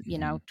up to,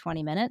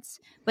 20 minutes.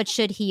 But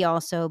should he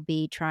also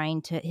be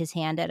trying his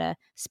hand at a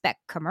spec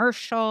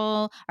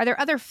commercial? Are there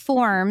other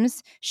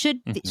forms?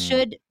 Should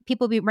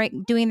people be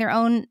doing their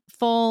own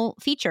full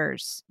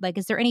features?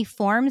 Is there any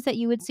forms that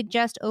you would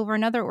suggest over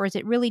another, or is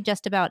it really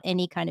just about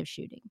any kind of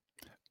shooting?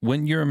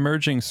 When you're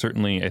emerging,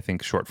 certainly, I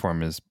think short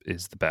form is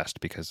the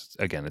best because,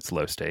 again, it's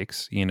low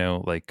stakes.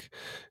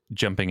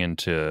 Jumping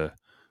into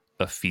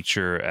a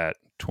feature at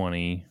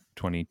 20,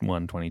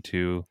 21,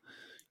 22,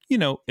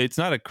 it's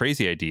not a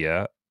crazy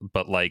idea.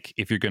 But like,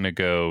 if you're going to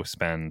go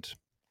spend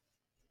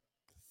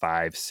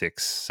 5,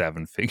 6,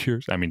 7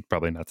 figures, I mean,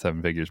 probably not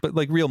 7 figures, but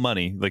like real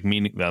money, like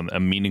a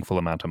meaningful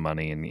amount of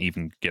money, and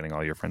even getting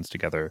all your friends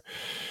together,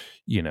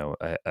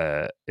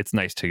 it's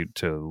nice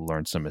to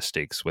learn some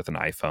mistakes with an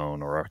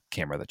iPhone or a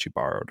camera that you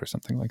borrowed or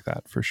something like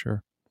that, for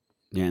sure.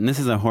 Yeah, and this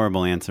is a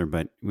horrible answer,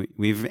 but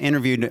we've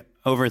interviewed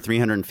over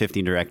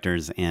 350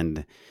 directors,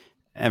 and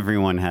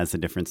everyone has a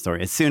different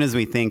story. As soon as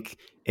we think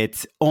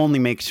it's only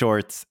make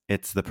shorts,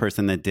 it's the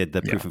person that did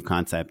the proof of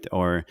concept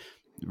or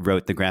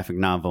wrote the graphic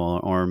novel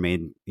or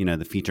made,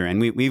 the feature. And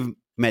we've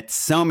met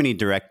so many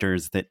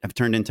directors that have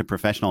turned into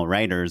professional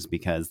writers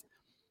because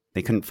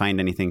they couldn't find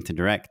anything to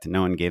direct.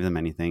 No one gave them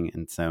anything.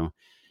 And so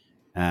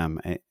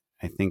I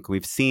think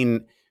we've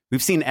seen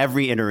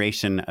every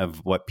iteration of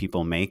what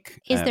people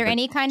make. Is there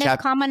any kind of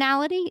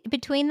commonality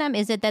between them?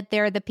 Is it that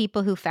they're the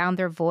people who found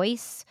their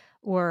voice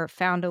or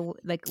found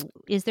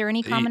is there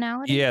any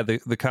commonality? Yeah,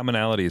 the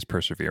commonality is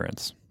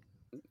perseverance.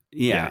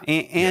 Yeah.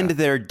 And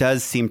there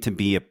does seem to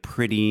be a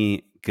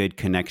pretty good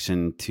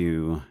connection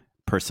to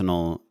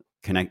personal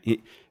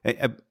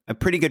a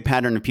pretty good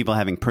pattern of people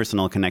having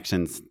personal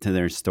connections to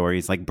their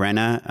stories. Like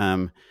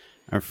Brenna,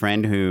 our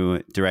friend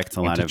who directs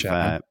a lot of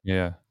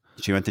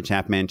she went to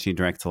Chapman. She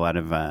directs a lot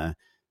of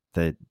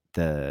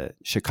the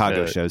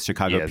Chicago shows,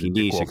 Chicago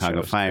PD,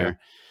 Chicago shows, Fire.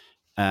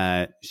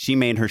 Yeah. She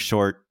made her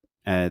short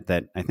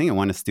that I think it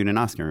won a student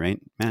Oscar,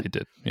 right, Matt? It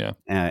did, yeah.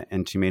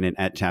 And she made it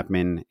at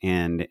Chapman,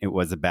 and it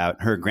was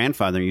about her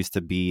grandfather used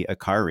to be a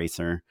car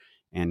racer,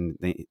 and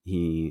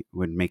he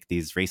would make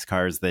these race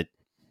cars that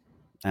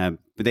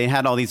they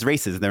had all these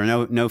races. There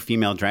were no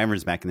female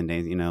drivers back in the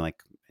day,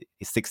 like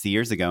 60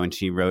 years ago. And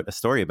she wrote a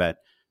story about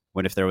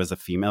what if there was a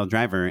female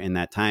driver in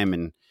that time,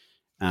 and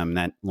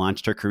that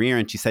launched her career.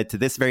 And she said to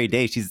this very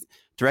day, she's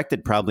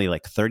directed probably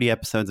like 30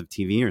 episodes of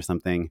TV or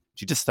something.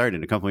 She just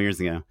started a couple of years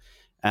ago.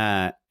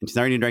 And she's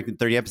already directed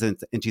 30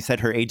 episodes. And she said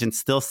her agents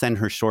still send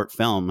her short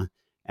film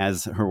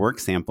as her work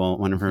sample,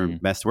 one of her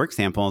best work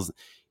samples.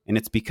 And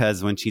it's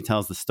because when she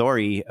tells the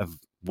story of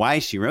why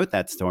she wrote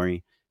that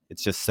story,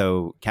 it's just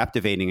so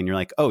captivating. And you're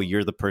like, oh,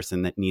 you're the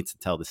person that needs to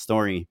tell the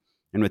story.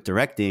 And with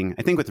directing,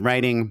 I think with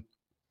writing,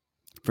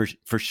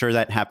 for sure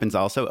that happens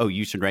also. Oh,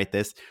 you should write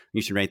this.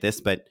 You should write this.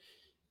 But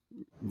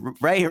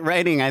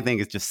writing, I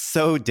think, is just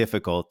so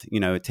difficult.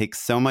 It takes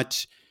so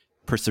much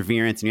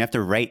perseverance, and you have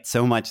to write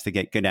so much to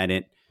get good at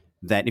it,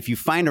 that if you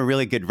find a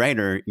really good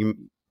writer,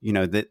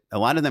 that a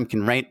lot of them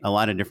can write a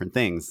lot of different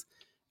things.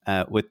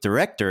 With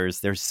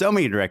directors, there's so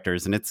many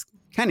directors, and it's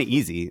kind of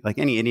easy. Like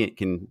any idiot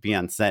can be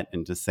on set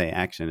and just say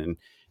action, and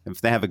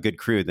if they have a good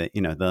crew, that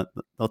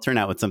they'll turn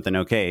out with something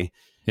okay.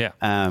 Yeah.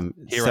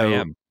 Here I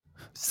am.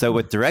 So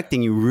with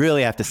directing, you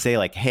really have to say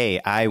like, hey,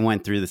 I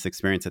went through this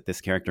experience that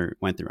this character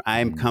went through.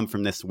 I come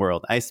from this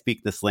world. I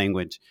speak this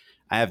language.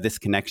 I have this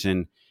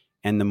connection.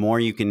 And the more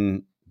you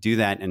can do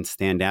that and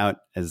stand out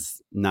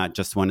as not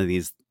just one of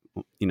these,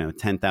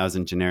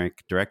 10,000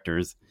 generic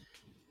directors,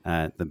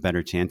 the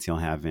better chance you'll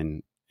have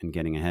in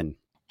getting ahead.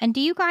 And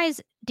do you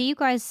guys,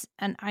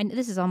 and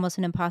this is almost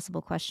an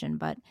impossible question,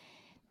 but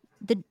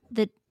the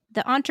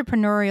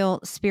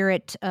entrepreneurial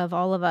spirit of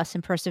all of us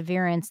and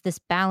perseverance, this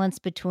balance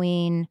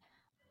between,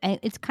 and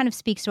it kind of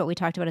speaks to what we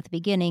talked about at the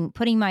beginning,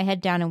 putting my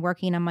head down and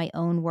working on my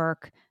own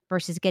work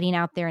versus getting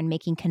out there and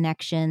making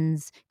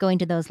connections, going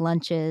to those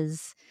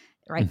lunches,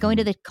 right? Going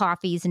to the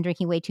coffees and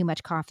drinking way too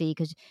much coffee,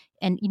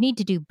 and you need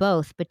to do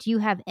both. But do you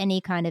have any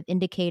kind of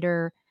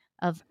indicator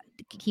of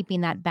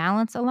keeping that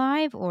balance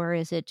alive, or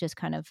is it just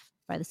kind of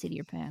by the seat of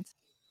your pants?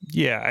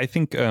 Yeah, I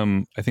think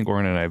Oren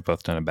and I have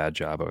both done a bad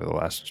job over the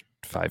last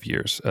 5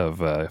 years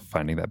of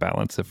finding that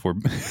balance. If we're,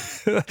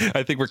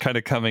 I think we're kind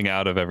of coming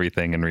out of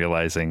everything and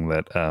realizing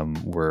that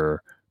we're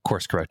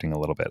course correcting a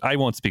little bit. I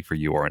won't speak for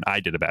you, Oren. I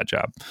did a bad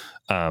job,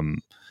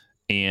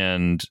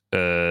 and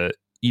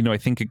I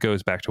think it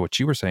goes back to what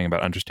you were saying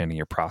about understanding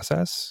your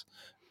process.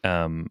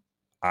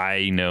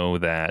 I know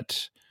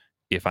that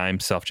if I'm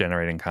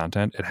self-generating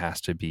content, it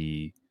has to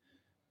be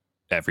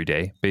every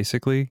day,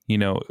 basically.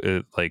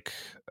 Like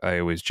I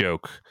always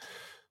joke,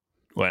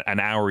 an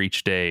hour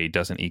each day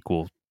doesn't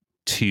equal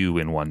 2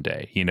 in one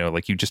day.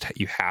 Like you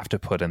have to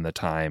put in the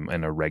time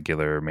in a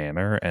regular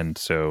manner. And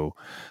so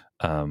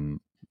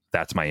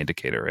that's my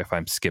indicator. If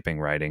I'm skipping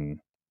writing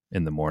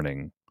in the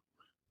morning,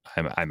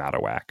 I'm out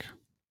of whack.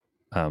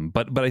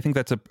 But I think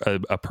that's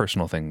a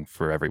personal thing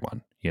for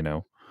everyone,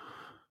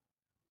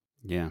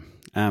 Yeah.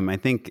 I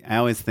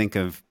always think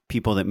of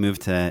people that move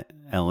to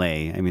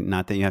LA. I mean,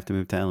 not that you have to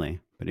move to LA,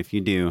 but if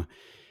you do,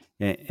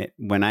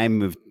 when I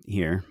moved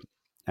here,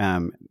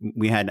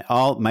 we had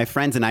my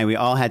friends and we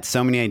all had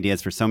so many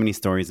ideas for so many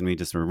stories, and we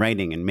just were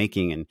writing and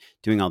making and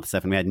doing all the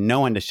stuff, and we had no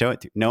one to show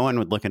it to. No one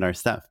would look at our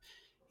stuff,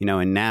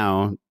 and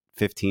now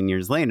 15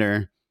 years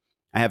later,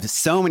 I have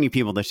so many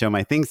people to show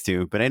my things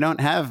to, but I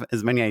don't have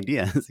as many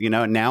ideas.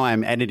 Now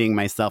I'm editing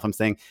myself. I'm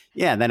saying,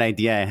 yeah, that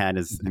idea I had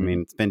is,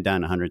 it's been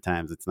done 100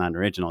 times. It's not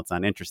original. It's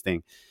not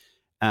interesting.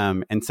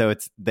 And so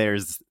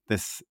there's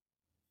this,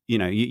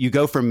 you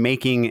go from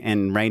making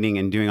and writing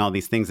and doing all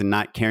these things and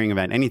not caring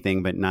about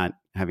anything, but not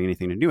having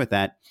anything to do with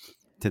that,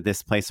 to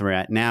this place we're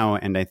at now.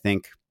 And I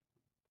think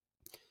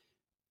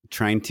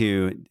trying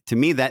to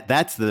me,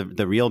 that's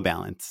the real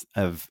balance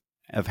of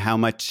how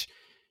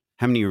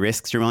many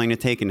risks you're willing to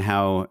take and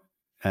how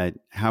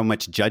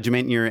much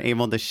judgment you're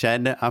able to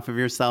shed off of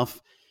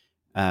yourself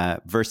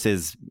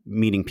versus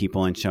meeting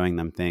people and showing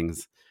them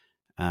things.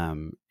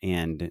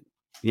 And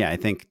yeah, I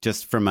think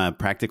just from a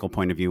practical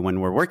point of view,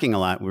 when we're working a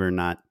lot, we're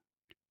not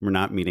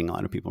meeting a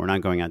lot of people. We're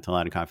not going out to a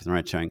lot of coffees. We're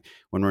not showing.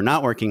 When we're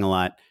not working a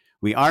lot,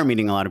 we are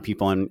meeting a lot of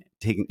people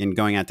and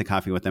going out to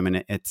coffee with them.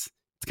 And it's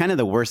kind of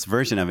the worst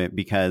version of it,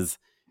 because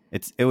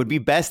it would be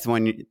best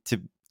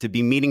to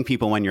be meeting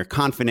people when you're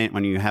confident,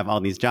 when you have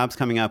all these jobs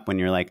coming up, when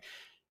you're like,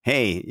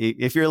 hey,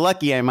 if you're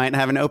lucky, I might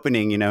have an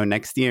opening,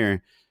 next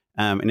year.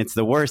 And it's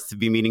the worst to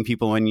be meeting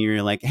people when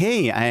you're like,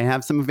 hey, I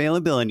have some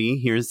availability.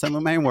 Here's some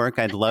of my work.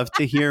 I'd love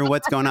to hear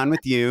what's going on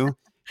with you.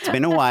 It's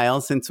been a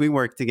while since we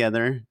worked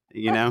together,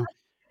 Yeah.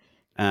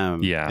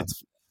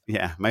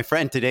 My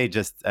friend today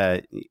just,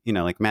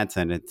 like Matt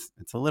said,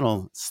 it's a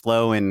little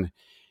slow in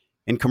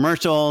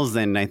commercials.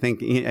 And I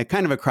think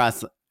kind of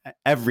across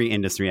every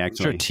industry,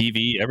 actually. Sure,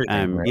 TV,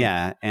 everything. Right?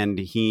 Yeah. And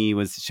he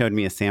showed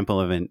me a sample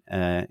of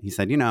it. He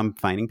said, I'm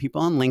finding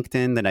people on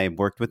LinkedIn that I've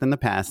worked with in the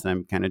past. And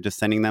I'm kind of just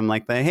sending them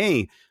like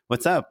hey,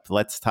 what's up?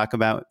 Let's talk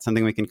about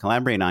something we can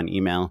collaborate on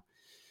email.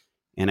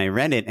 And I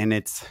read it, and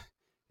it's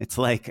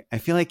like, I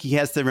feel like he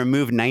has to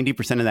remove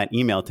 90% of that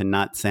email to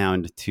not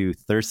sound too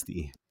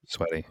thirsty.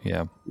 Sweaty.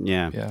 Yeah.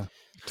 Yeah.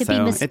 To be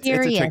mysterious. It's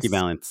a tricky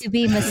balance. To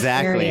be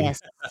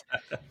mysterious.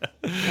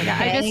 Exactly.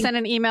 I just sent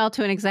an email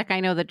to an exec I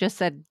know that just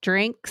said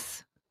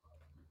drinks.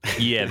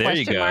 Yeah, there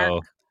you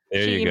go.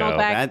 There she you emailed go.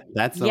 Back,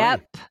 That's the yep.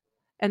 way.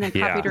 And then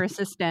copied her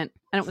assistant.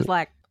 And it was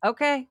like,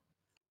 okay.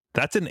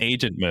 That's an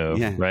agent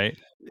move, right?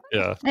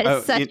 Yeah. That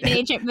is such an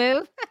agent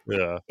move.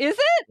 Yeah. Is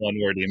it? One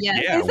word email.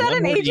 Yes. Yeah, is that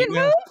an agent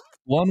move?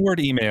 One word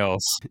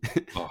emails.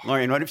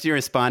 Lorien, what if you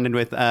responded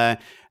with a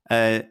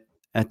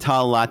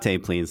tall latte,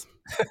 please?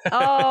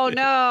 Oh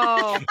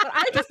no. But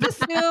I just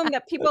assume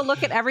that people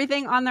look at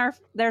everything on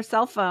their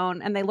cell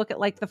phone and they look at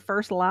like the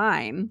first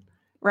line,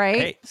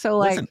 right? Hey, so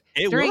like listen,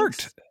 it drinks.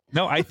 worked.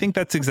 No, I think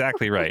that's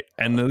exactly right.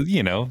 And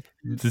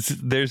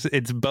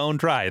it's bone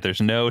dry. There's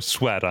no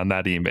sweat on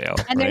that email.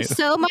 And right? there's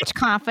so much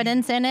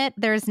confidence in it.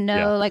 There's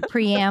no like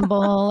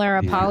preamble or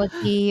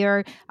apology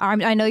or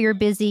I know you're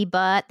busy,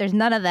 but there's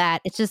none of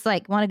that. It's just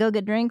like, want to go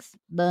get drinks?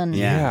 Done.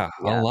 Yeah.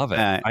 I love it.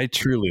 I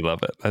truly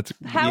love it.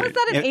 How is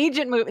that an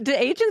agent move? Do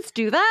agents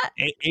do that?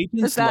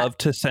 Agents love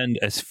to send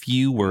as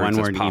few words one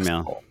word as possible.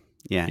 Email.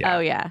 Yeah. Oh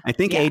yeah. I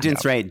think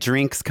agents write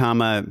drinks,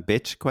 comma,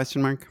 bitch,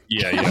 question mark.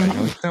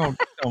 Yeah. Don't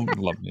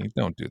love me.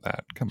 Don't do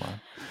that. Come on.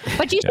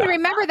 But you should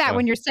remember that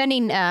when you're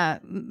sending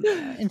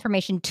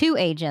information to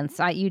agents,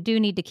 you do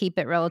need to keep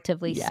it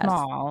relatively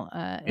small.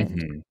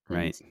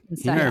 Right.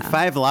 Here are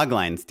 5 log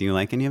lines. Do you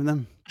like any of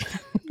them?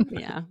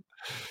 Yeah.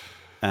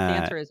 The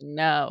answer is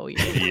no.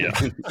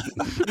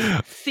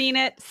 Seen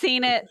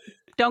it.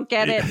 Don't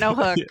get it. No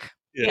hook.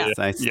 Yeah.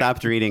 So I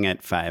stopped reading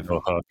at 5.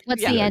 No hook.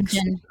 What's the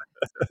engine?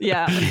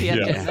 Yeah, what's the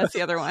engine? That's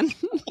the other one.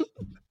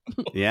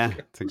 Yeah,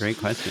 it's a great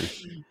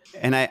question.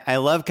 And I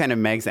love kind of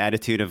Meg's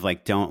attitude of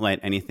like, don't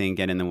let anything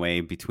get in the way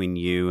between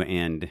you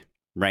and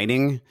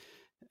writing.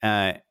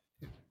 But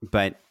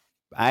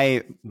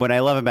what I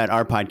love about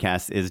our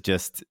podcast is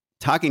just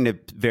talking to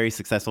very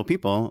successful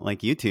people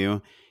like you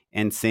two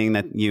and seeing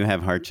that you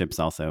have hardships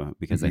also,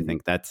 because I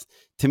think that's,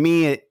 to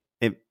me,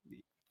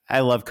 I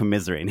love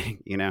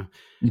commiserating,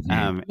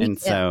 and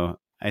so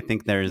I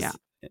think there's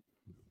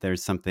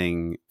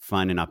something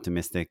fun and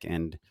optimistic,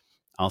 and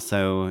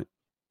also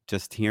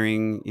just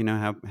hearing,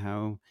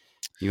 how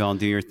you all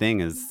do your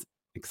thing is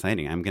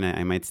exciting.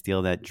 I might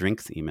steal that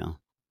drinks email.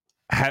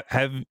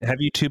 Have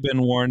you two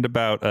been warned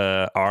about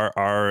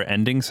our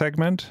ending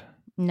segment?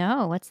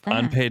 No, what's that?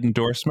 Unpaid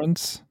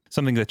endorsements,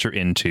 something that you're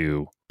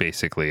into,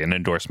 basically an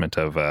endorsement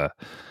of.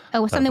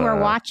 Something we're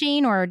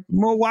watching or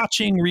we're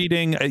watching,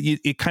 reading.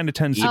 It kind of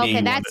tends to be.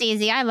 Okay, that's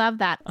easy. I love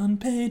that.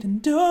 Unpaid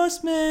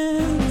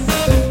endorsements.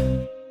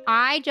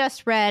 I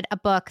just read a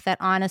book that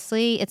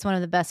honestly, it's one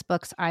of the best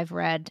books I've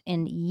read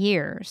in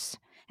years.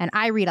 And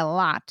I read a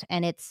lot.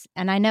 And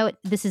I know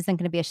this isn't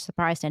going to be a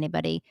surprise to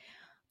anybody,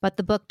 but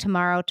the book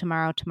Tomorrow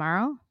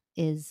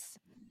is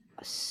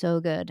so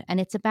good. And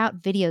it's about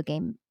video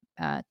game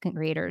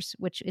creators,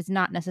 which is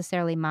not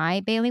necessarily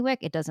my bailiwick.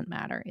 It doesn't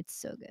matter. It's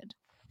so good.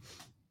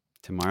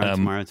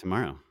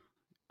 Tomorrow.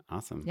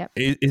 Awesome. Yep.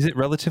 Is it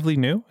relatively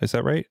new? Is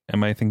that right?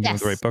 Am I thinking of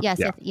the right book?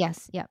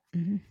 Yes. Yep.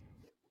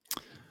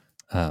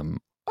 Mm-hmm.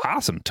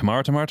 Awesome.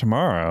 Tomorrow.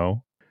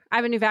 I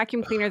have a new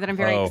vacuum cleaner that I'm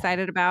very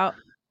excited about.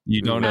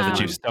 You don't know that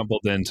you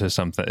stumbled into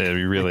something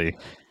really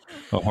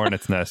a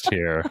hornet's nest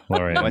here,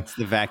 Lorien. What's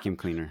the vacuum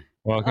cleaner?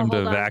 Welcome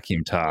to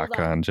Vacuum Talk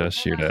on Just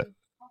Shoot It.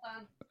 Hold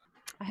on.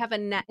 I have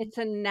it's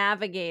a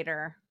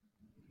navigator.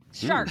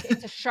 Shark.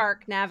 It's a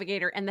shark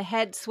navigator, and the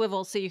head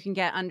swivels so you can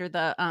get under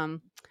the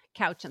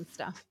couch and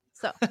stuff.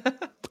 So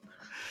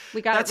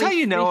we got That's how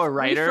you know a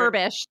writer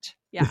refurbished.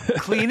 Yeah.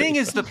 Cleaning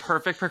is the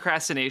perfect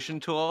procrastination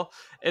tool.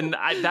 And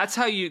that's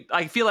how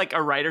I feel like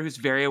a writer who's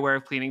very aware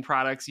of cleaning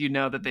products, you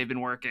know that they've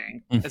been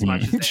working as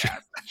much as they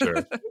have.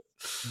 Sure.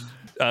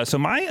 So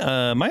my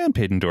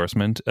unpaid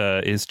endorsement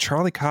is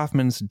Charlie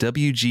Kaufman's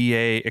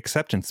WGA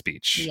acceptance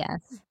speech. Yes.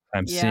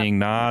 I'm seeing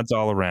nods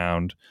all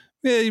around.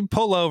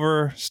 Pull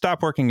over,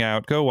 stop working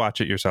out, go watch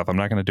it yourself. I'm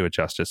not going to do it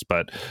justice,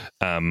 but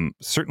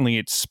certainly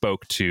it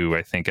spoke to,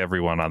 I think,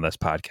 everyone on this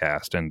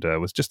podcast, and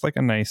was just like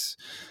a nice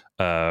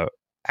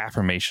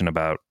affirmation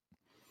about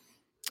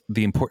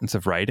the importance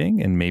of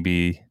writing, and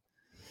maybe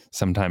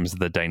sometimes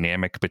the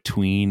dynamic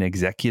between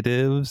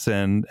executives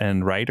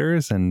and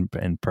writers, and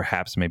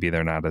perhaps maybe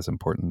they're not as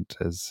important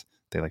as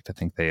they like to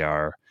think they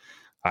are.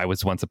 I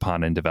was once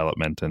upon in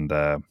development, and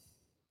I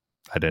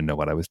didn't know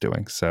what I was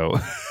doing. So,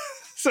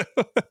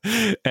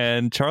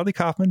 and Charlie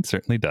Kaufman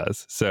certainly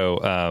does. So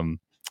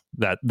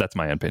that's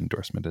my unpaid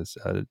endorsement, is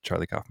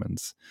Charlie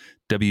Kaufman's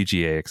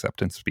WGA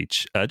acceptance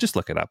speech. Just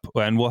look it up,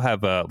 and we'll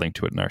have a link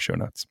to it in our show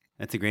notes.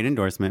 That's a great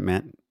endorsement,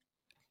 Matt.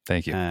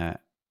 Thank you.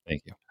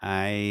 Thank you.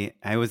 I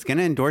was going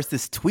to endorse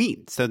this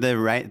tweet. So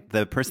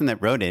the person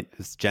that wrote it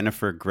is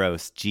Jennifer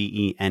Gross,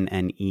 Gennefer,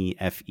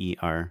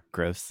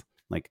 Gross,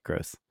 like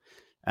gross.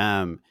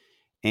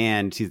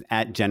 And she's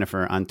at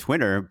Jennifer on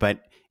Twitter,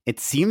 but it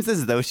seems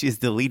as though she's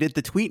deleted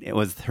the tweet. It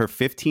was her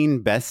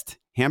 15 best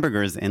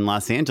hamburgers in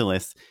Los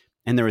Angeles,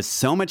 and there was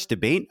so much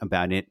debate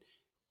about it.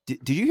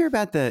 Did you hear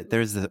about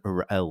there's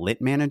a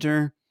lit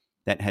manager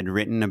that had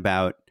written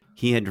about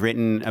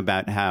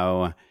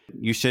how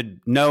you should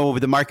know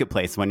the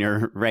marketplace when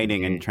you're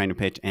writing and trying to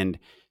pitch. And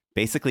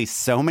basically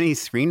so many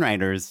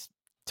screenwriters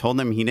told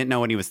him he didn't know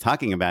what he was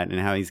talking about, and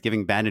how he's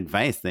giving bad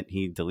advice, that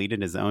he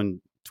deleted his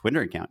own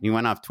Twitter account. He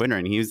went off Twitter,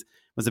 and he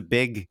was a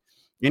big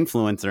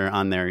influencer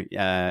on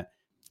there.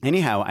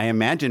 Anyhow, I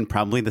imagine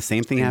probably the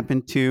same thing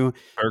happened to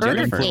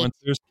Jennifer.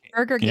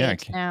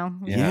 Burgergate now.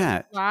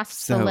 Yeah.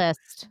 Lost the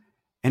list.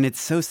 And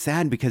it's so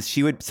sad, because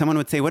someone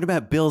would say, "What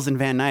about Bill's and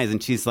Van Nuys?"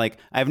 And she's like,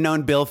 "I've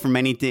known Bill for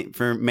many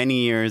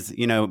years.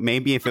 You know,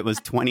 maybe if it was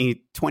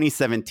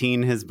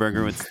 2017, his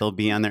burger would still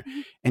be on there."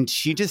 And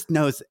she just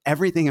knows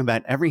everything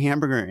about every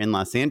hamburger in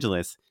Los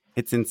Angeles.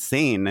 It's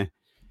insane.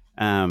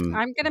 I'm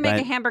going to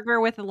make a hamburger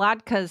with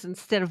latkes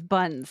instead of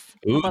buns.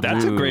 Ooh,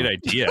 that's a great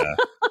idea.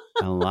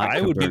 A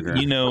latke burger.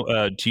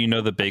 Do you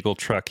know the bagel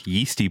truck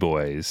Yeasty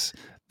Boys?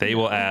 They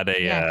will add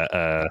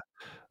a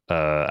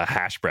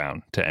hash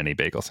brown to any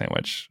bagel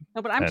sandwich.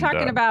 No, but I'm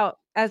talking about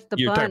as the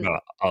you're bun.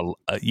 Talking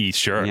about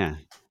sure. Yeah.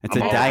 It's a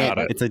diet.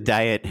 It's a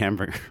diet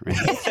hamburger. Right?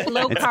 It's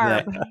low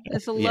carb.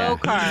 It's a low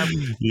carb.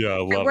 Yeah, I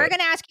love We're going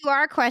to ask you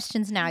our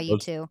questions now, you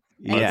two.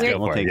 Yeah,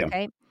 we'll take it.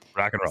 Okay.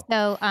 Rock and roll.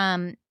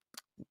 So,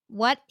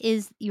 what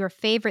is your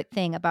favorite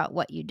thing about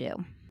what you do?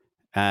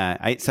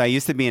 I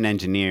used to be an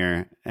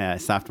engineer,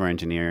 software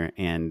engineer,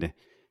 and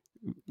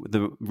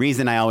the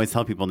reason I always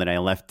tell people that I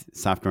left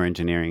software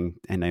engineering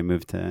and I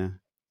moved to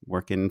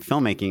work in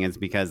filmmaking is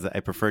because I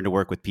prefer to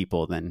work with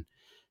people than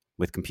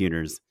with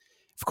computers.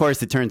 Of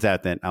course, it turns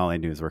out that all I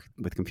do is work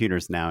with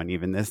computers now, and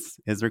even this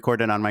is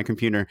recorded on my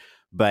computer.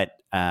 But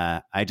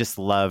I just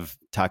love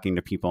talking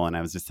to people. And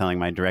I was just telling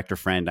my director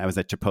friend, I was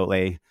at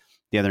Chipotle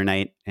the other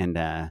night, and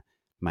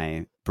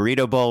my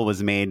burrito bowl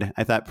was made,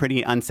 I thought,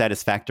 pretty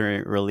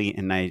unsatisfactorily.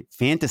 And I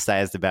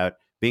fantasized about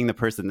being the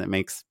person that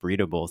makes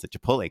burrito bowls at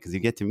Chipotle, because you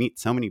get to meet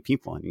so many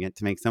people and you get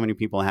to make so many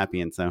people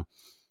happy. And so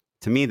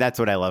to me, that's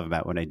what I love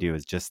about what I do,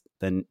 is just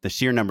the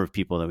sheer number of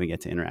people that we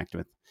get to interact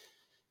with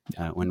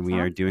when we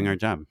are doing our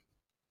job.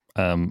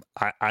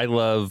 I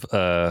love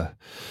that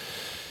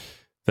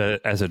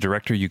as a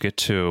director, you get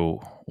to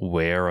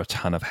wear a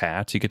ton of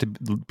hats. You get to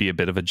be a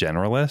bit of a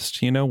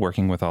generalist,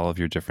 working with all of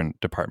your different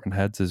department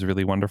heads is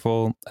really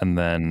wonderful. And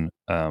then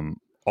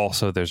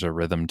also there's a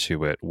rhythm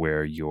to it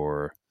where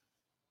you're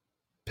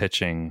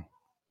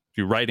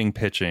writing,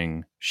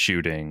 pitching,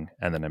 shooting,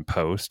 and then in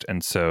post.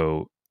 And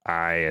so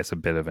I, as a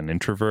bit of an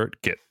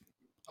introvert, get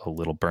a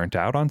little burnt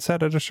out on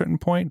set at a certain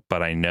point,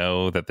 but I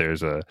know that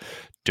there's a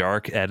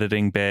dark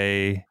editing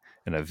bay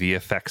and a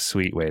VFX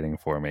suite waiting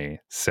for me.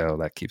 So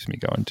that keeps me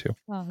going too.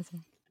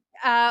 Awesome.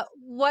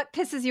 What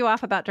pisses you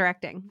off about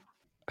directing?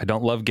 I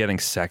don't love getting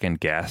second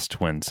guessed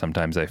when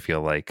sometimes I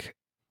feel like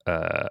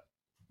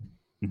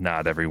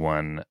not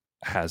everyone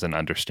has an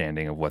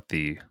understanding of what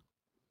the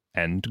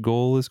end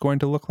goal is going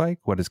to look like,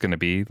 what it's going to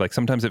be. Like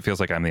sometimes it feels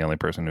like I'm the only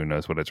person who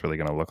knows what it's really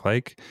going to look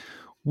like,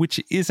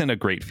 which isn't a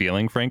great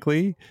feeling,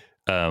 frankly.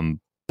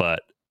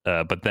 But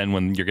then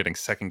when you're getting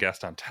second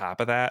guessed on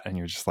top of that, and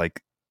you're just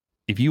like,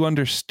 if you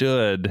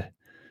understood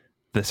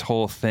this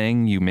whole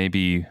thing, you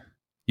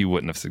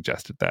wouldn't have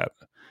suggested that.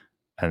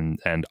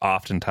 And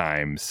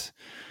oftentimes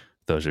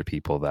those are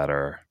people that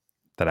I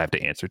have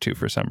to answer to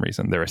for some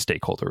reason. They're a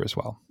stakeholder as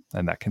well,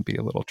 and that can be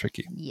a little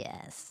tricky.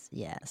 Yes.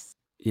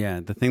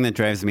 Yeah, the thing that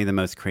drives me the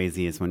most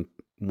crazy is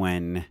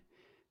when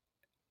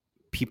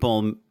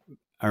people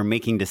are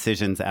making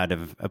decisions out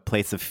of a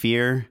place of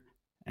fear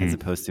as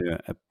opposed to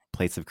a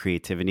place of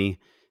creativity. It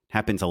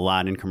happens a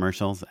lot in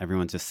commercials.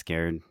 Everyone's just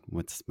scared.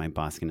 What's my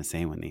boss going to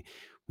say when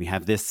we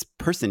have this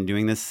person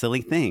doing this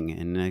silly thing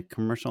in a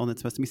commercial that's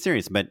supposed to be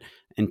serious. But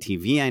in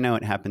TV, I know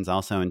it happens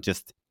also. And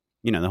just,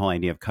 the whole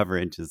idea of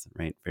coverage is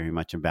very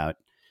much about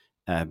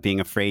being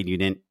afraid you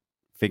didn't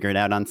figure it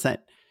out on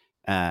set.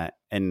 And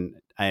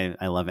I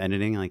love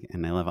editing,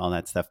 and I love all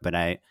that stuff. But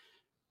it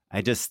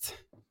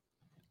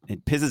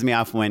pisses me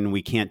off when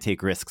we can't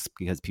take risks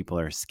because people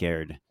are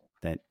scared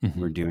that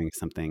we're doing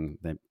something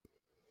that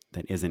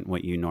isn't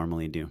what you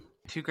normally do.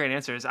 Two great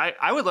answers.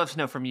 I would love to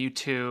know from you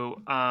two,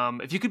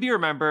 if you could be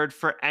remembered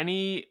for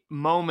any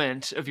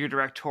moment of your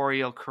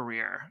directorial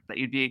career that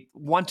you'd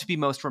want to be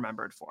most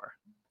remembered for.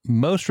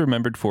 Most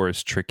remembered for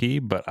is tricky,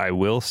 but I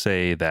will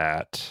say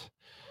that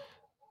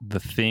the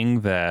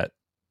thing that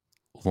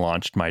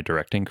launched my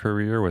directing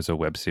career was a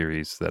web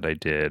series that I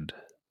did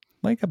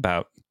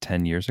about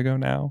 10 years ago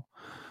now.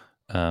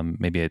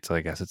 Maybe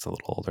I guess it's a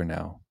little older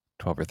now,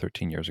 12 or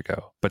 13 years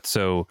ago. But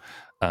so,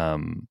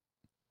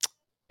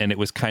 and it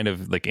was kind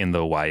of in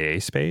the YA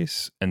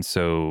space. And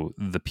so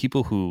the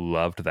people who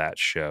loved that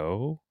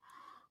show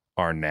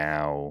are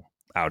now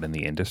out in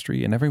the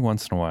industry. And every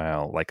once in a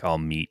while, I'll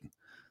meet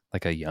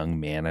a young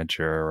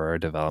manager or a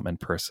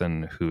development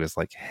person who is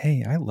like,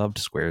 hey, I loved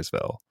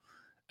Squaresville.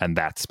 And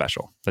that's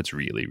special. That's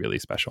really, really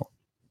special.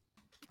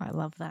 I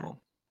love that.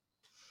 Cool.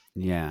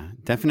 Yeah,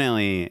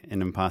 definitely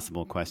an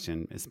impossible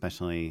question,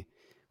 especially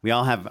we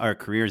all have our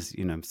careers,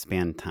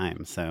 span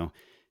time. So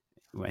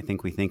I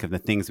think we think of the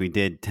things we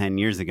did 10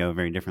 years ago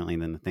very differently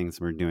than the things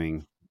we're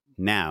doing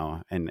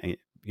now. And,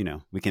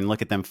 we can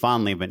look at them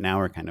fondly, but now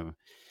we're kind of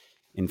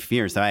in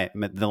fear. So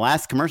the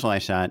last commercial I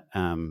shot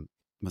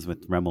was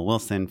with Rebel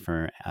Wilson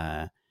for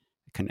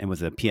it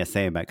was a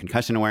PSA about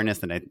concussion awareness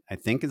that I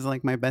think is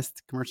my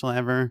best commercial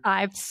ever.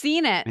 I've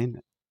seen it.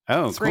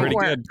 Oh, Great pretty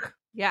work. good.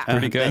 Yeah.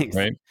 Pretty good, thanks.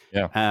 right?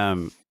 Yeah.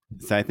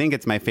 So I think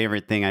it's my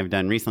favorite thing I've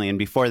done recently. And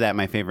before that,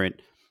 my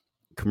favorite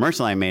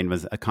commercial I made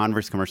was a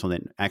Converse commercial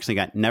that actually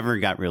never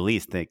got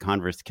released. The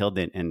Converse killed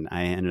it, and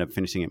I ended up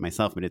finishing it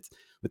myself. But it's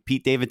with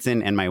Pete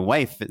Davidson, and my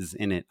wife is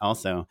in it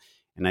also.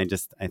 And I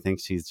think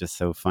she's just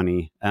so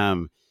funny.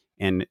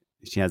 And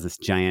she has this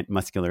giant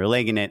muscular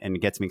leg in it, and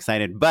it gets me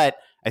excited. But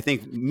I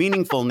think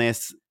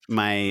meaningfulness,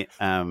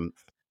 the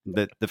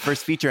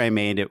first feature I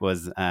made, it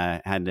was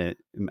had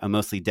a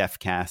mostly deaf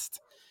cast.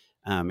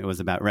 It was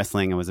about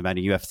wrestling. It was about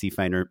a UFC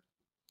fighter.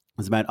 It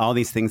was about all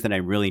these things that I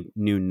really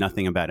knew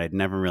nothing about. I'd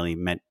never really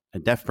met a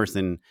deaf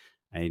person.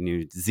 I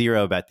knew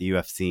zero about the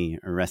UFC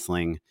or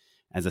wrestling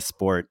as a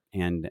sport.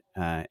 And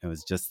it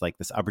was just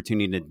this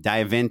opportunity to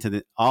dive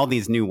into all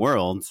these new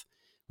worlds,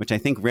 which I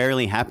think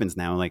rarely happens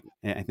now.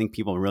 I think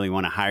people really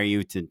want to hire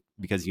you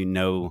because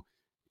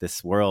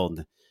this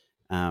world.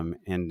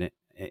 And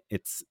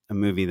it's a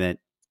movie that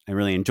I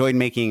really enjoyed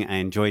making. I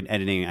enjoyed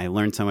editing. I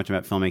learned so much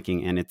about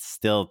filmmaking, and it's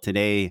still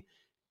today,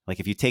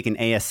 if you take an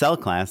ASL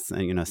class,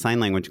 sign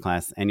language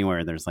class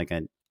anywhere, there's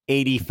an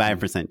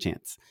 85%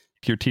 chance.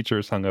 Your teacher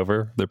is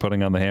hungover. They're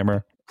putting on The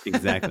Hammer.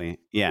 Exactly.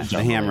 Yeah.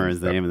 The Hammer is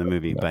the name of the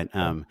movie. But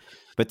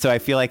so I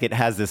feel like it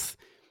has this,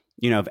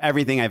 of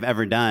everything I've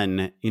ever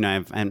done,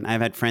 I've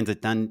had friends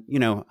that done,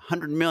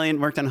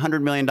 worked on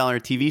 $100 million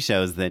TV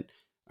shows that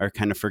are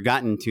kind of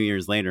forgotten 2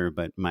 years later.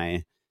 But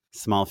my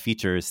small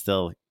feature is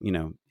still,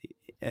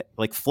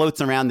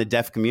 floats around the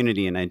deaf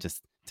community. And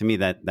to me,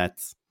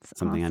 that's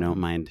something awesome. I don't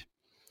mind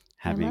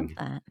having. I love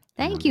that.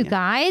 Thank you,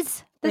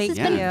 guys. This has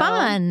been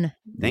fun.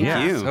 Thank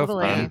you.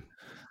 So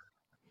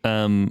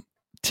fun.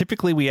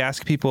 Typically, we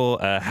ask people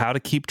how to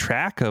keep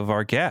track of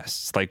our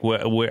guests.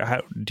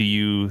 How do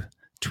you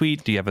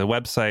tweet? Do you have a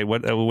website?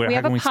 We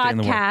have a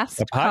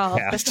podcast called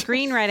The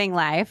Screenwriting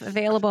Life,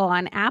 available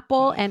on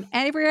Apple and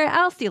everywhere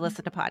else you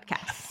listen to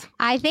podcasts.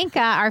 I think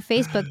our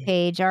Facebook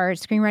page, our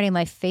Screenwriting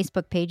Life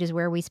Facebook page, is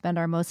where we spend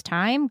our most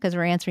time because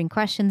we're answering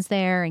questions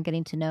there and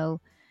getting to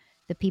know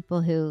the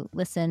people who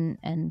listen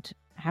and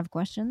have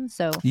questions.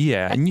 So that's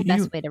the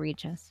best way to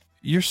reach us.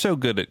 You're so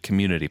good at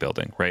community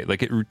building, right?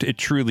 It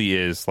truly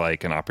is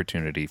an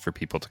opportunity for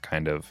people to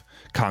kind of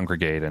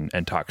congregate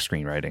and talk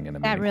screenwriting in a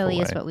meaningful way. That really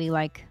is what we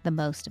like the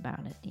most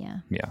about it. Yeah.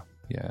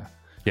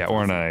 Yeah.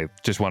 Oren and I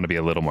just want to be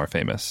a little more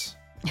famous.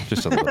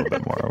 Just a little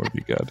bit more would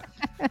be good.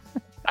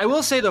 I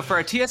will say, though, for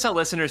our TSL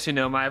listeners who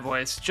know my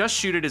voice, Just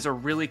Shoot It is a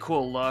really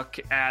cool look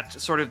at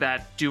sort of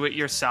that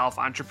do-it-yourself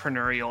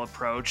entrepreneurial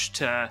approach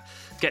to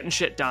getting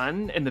shit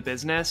done in the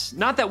business.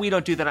 Not that we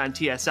don't do that on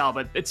TSL,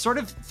 but it sort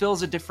of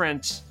fills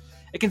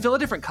it can fill a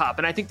different cup.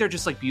 And I think they're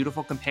just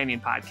beautiful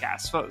companion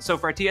podcasts. So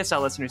for our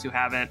TSL listeners who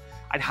haven't,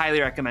 I'd highly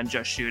recommend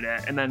Just Shoot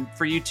It. And then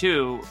for you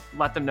too,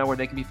 let them know where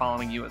they can be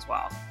following you as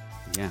well.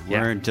 Yeah,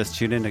 we're Just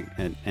Shoot It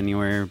at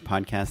anywhere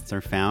podcasts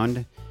are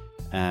found.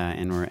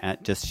 And we're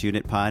at Just Shoot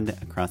It Pod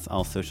across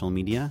all social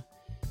media.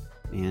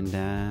 And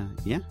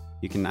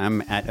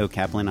I'm at O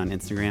Kaplan on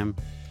Instagram.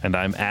 And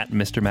I'm at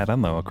Mr. Matt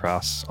Unlow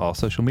across all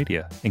social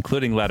media,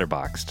 including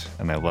Letterboxd.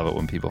 And I love it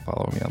when people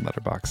follow me on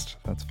Letterboxd.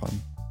 That's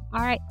fun. All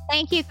right.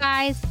 Thank you,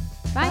 guys.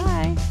 Bye.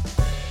 Bye.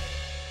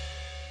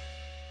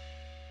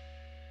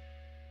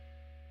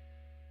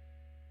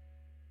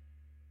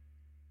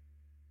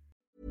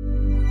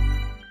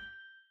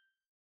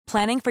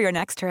 Planning for your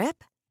next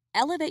trip?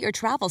 Elevate your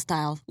travel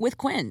style with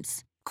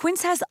Quince.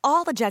 Quince has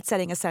all the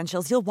jet-setting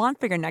essentials you'll want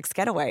for your next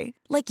getaway,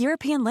 like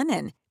European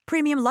linen,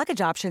 premium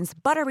luggage options,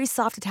 buttery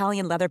soft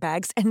Italian leather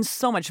bags, and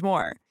so much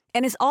more.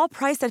 And is all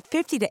priced at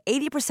 50 to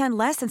 80%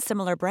 less than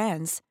similar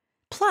brands.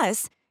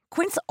 Plus,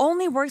 Quince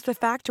only works with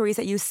factories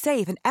that use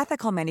safe and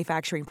ethical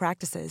manufacturing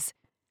practices.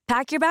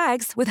 Pack your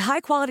bags with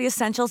high-quality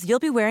essentials you'll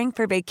be wearing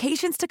for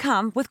vacations to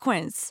come with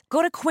Quince.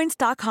 Go to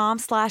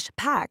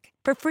quince.com/pack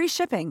for free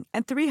shipping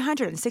and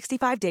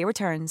 365-day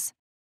returns.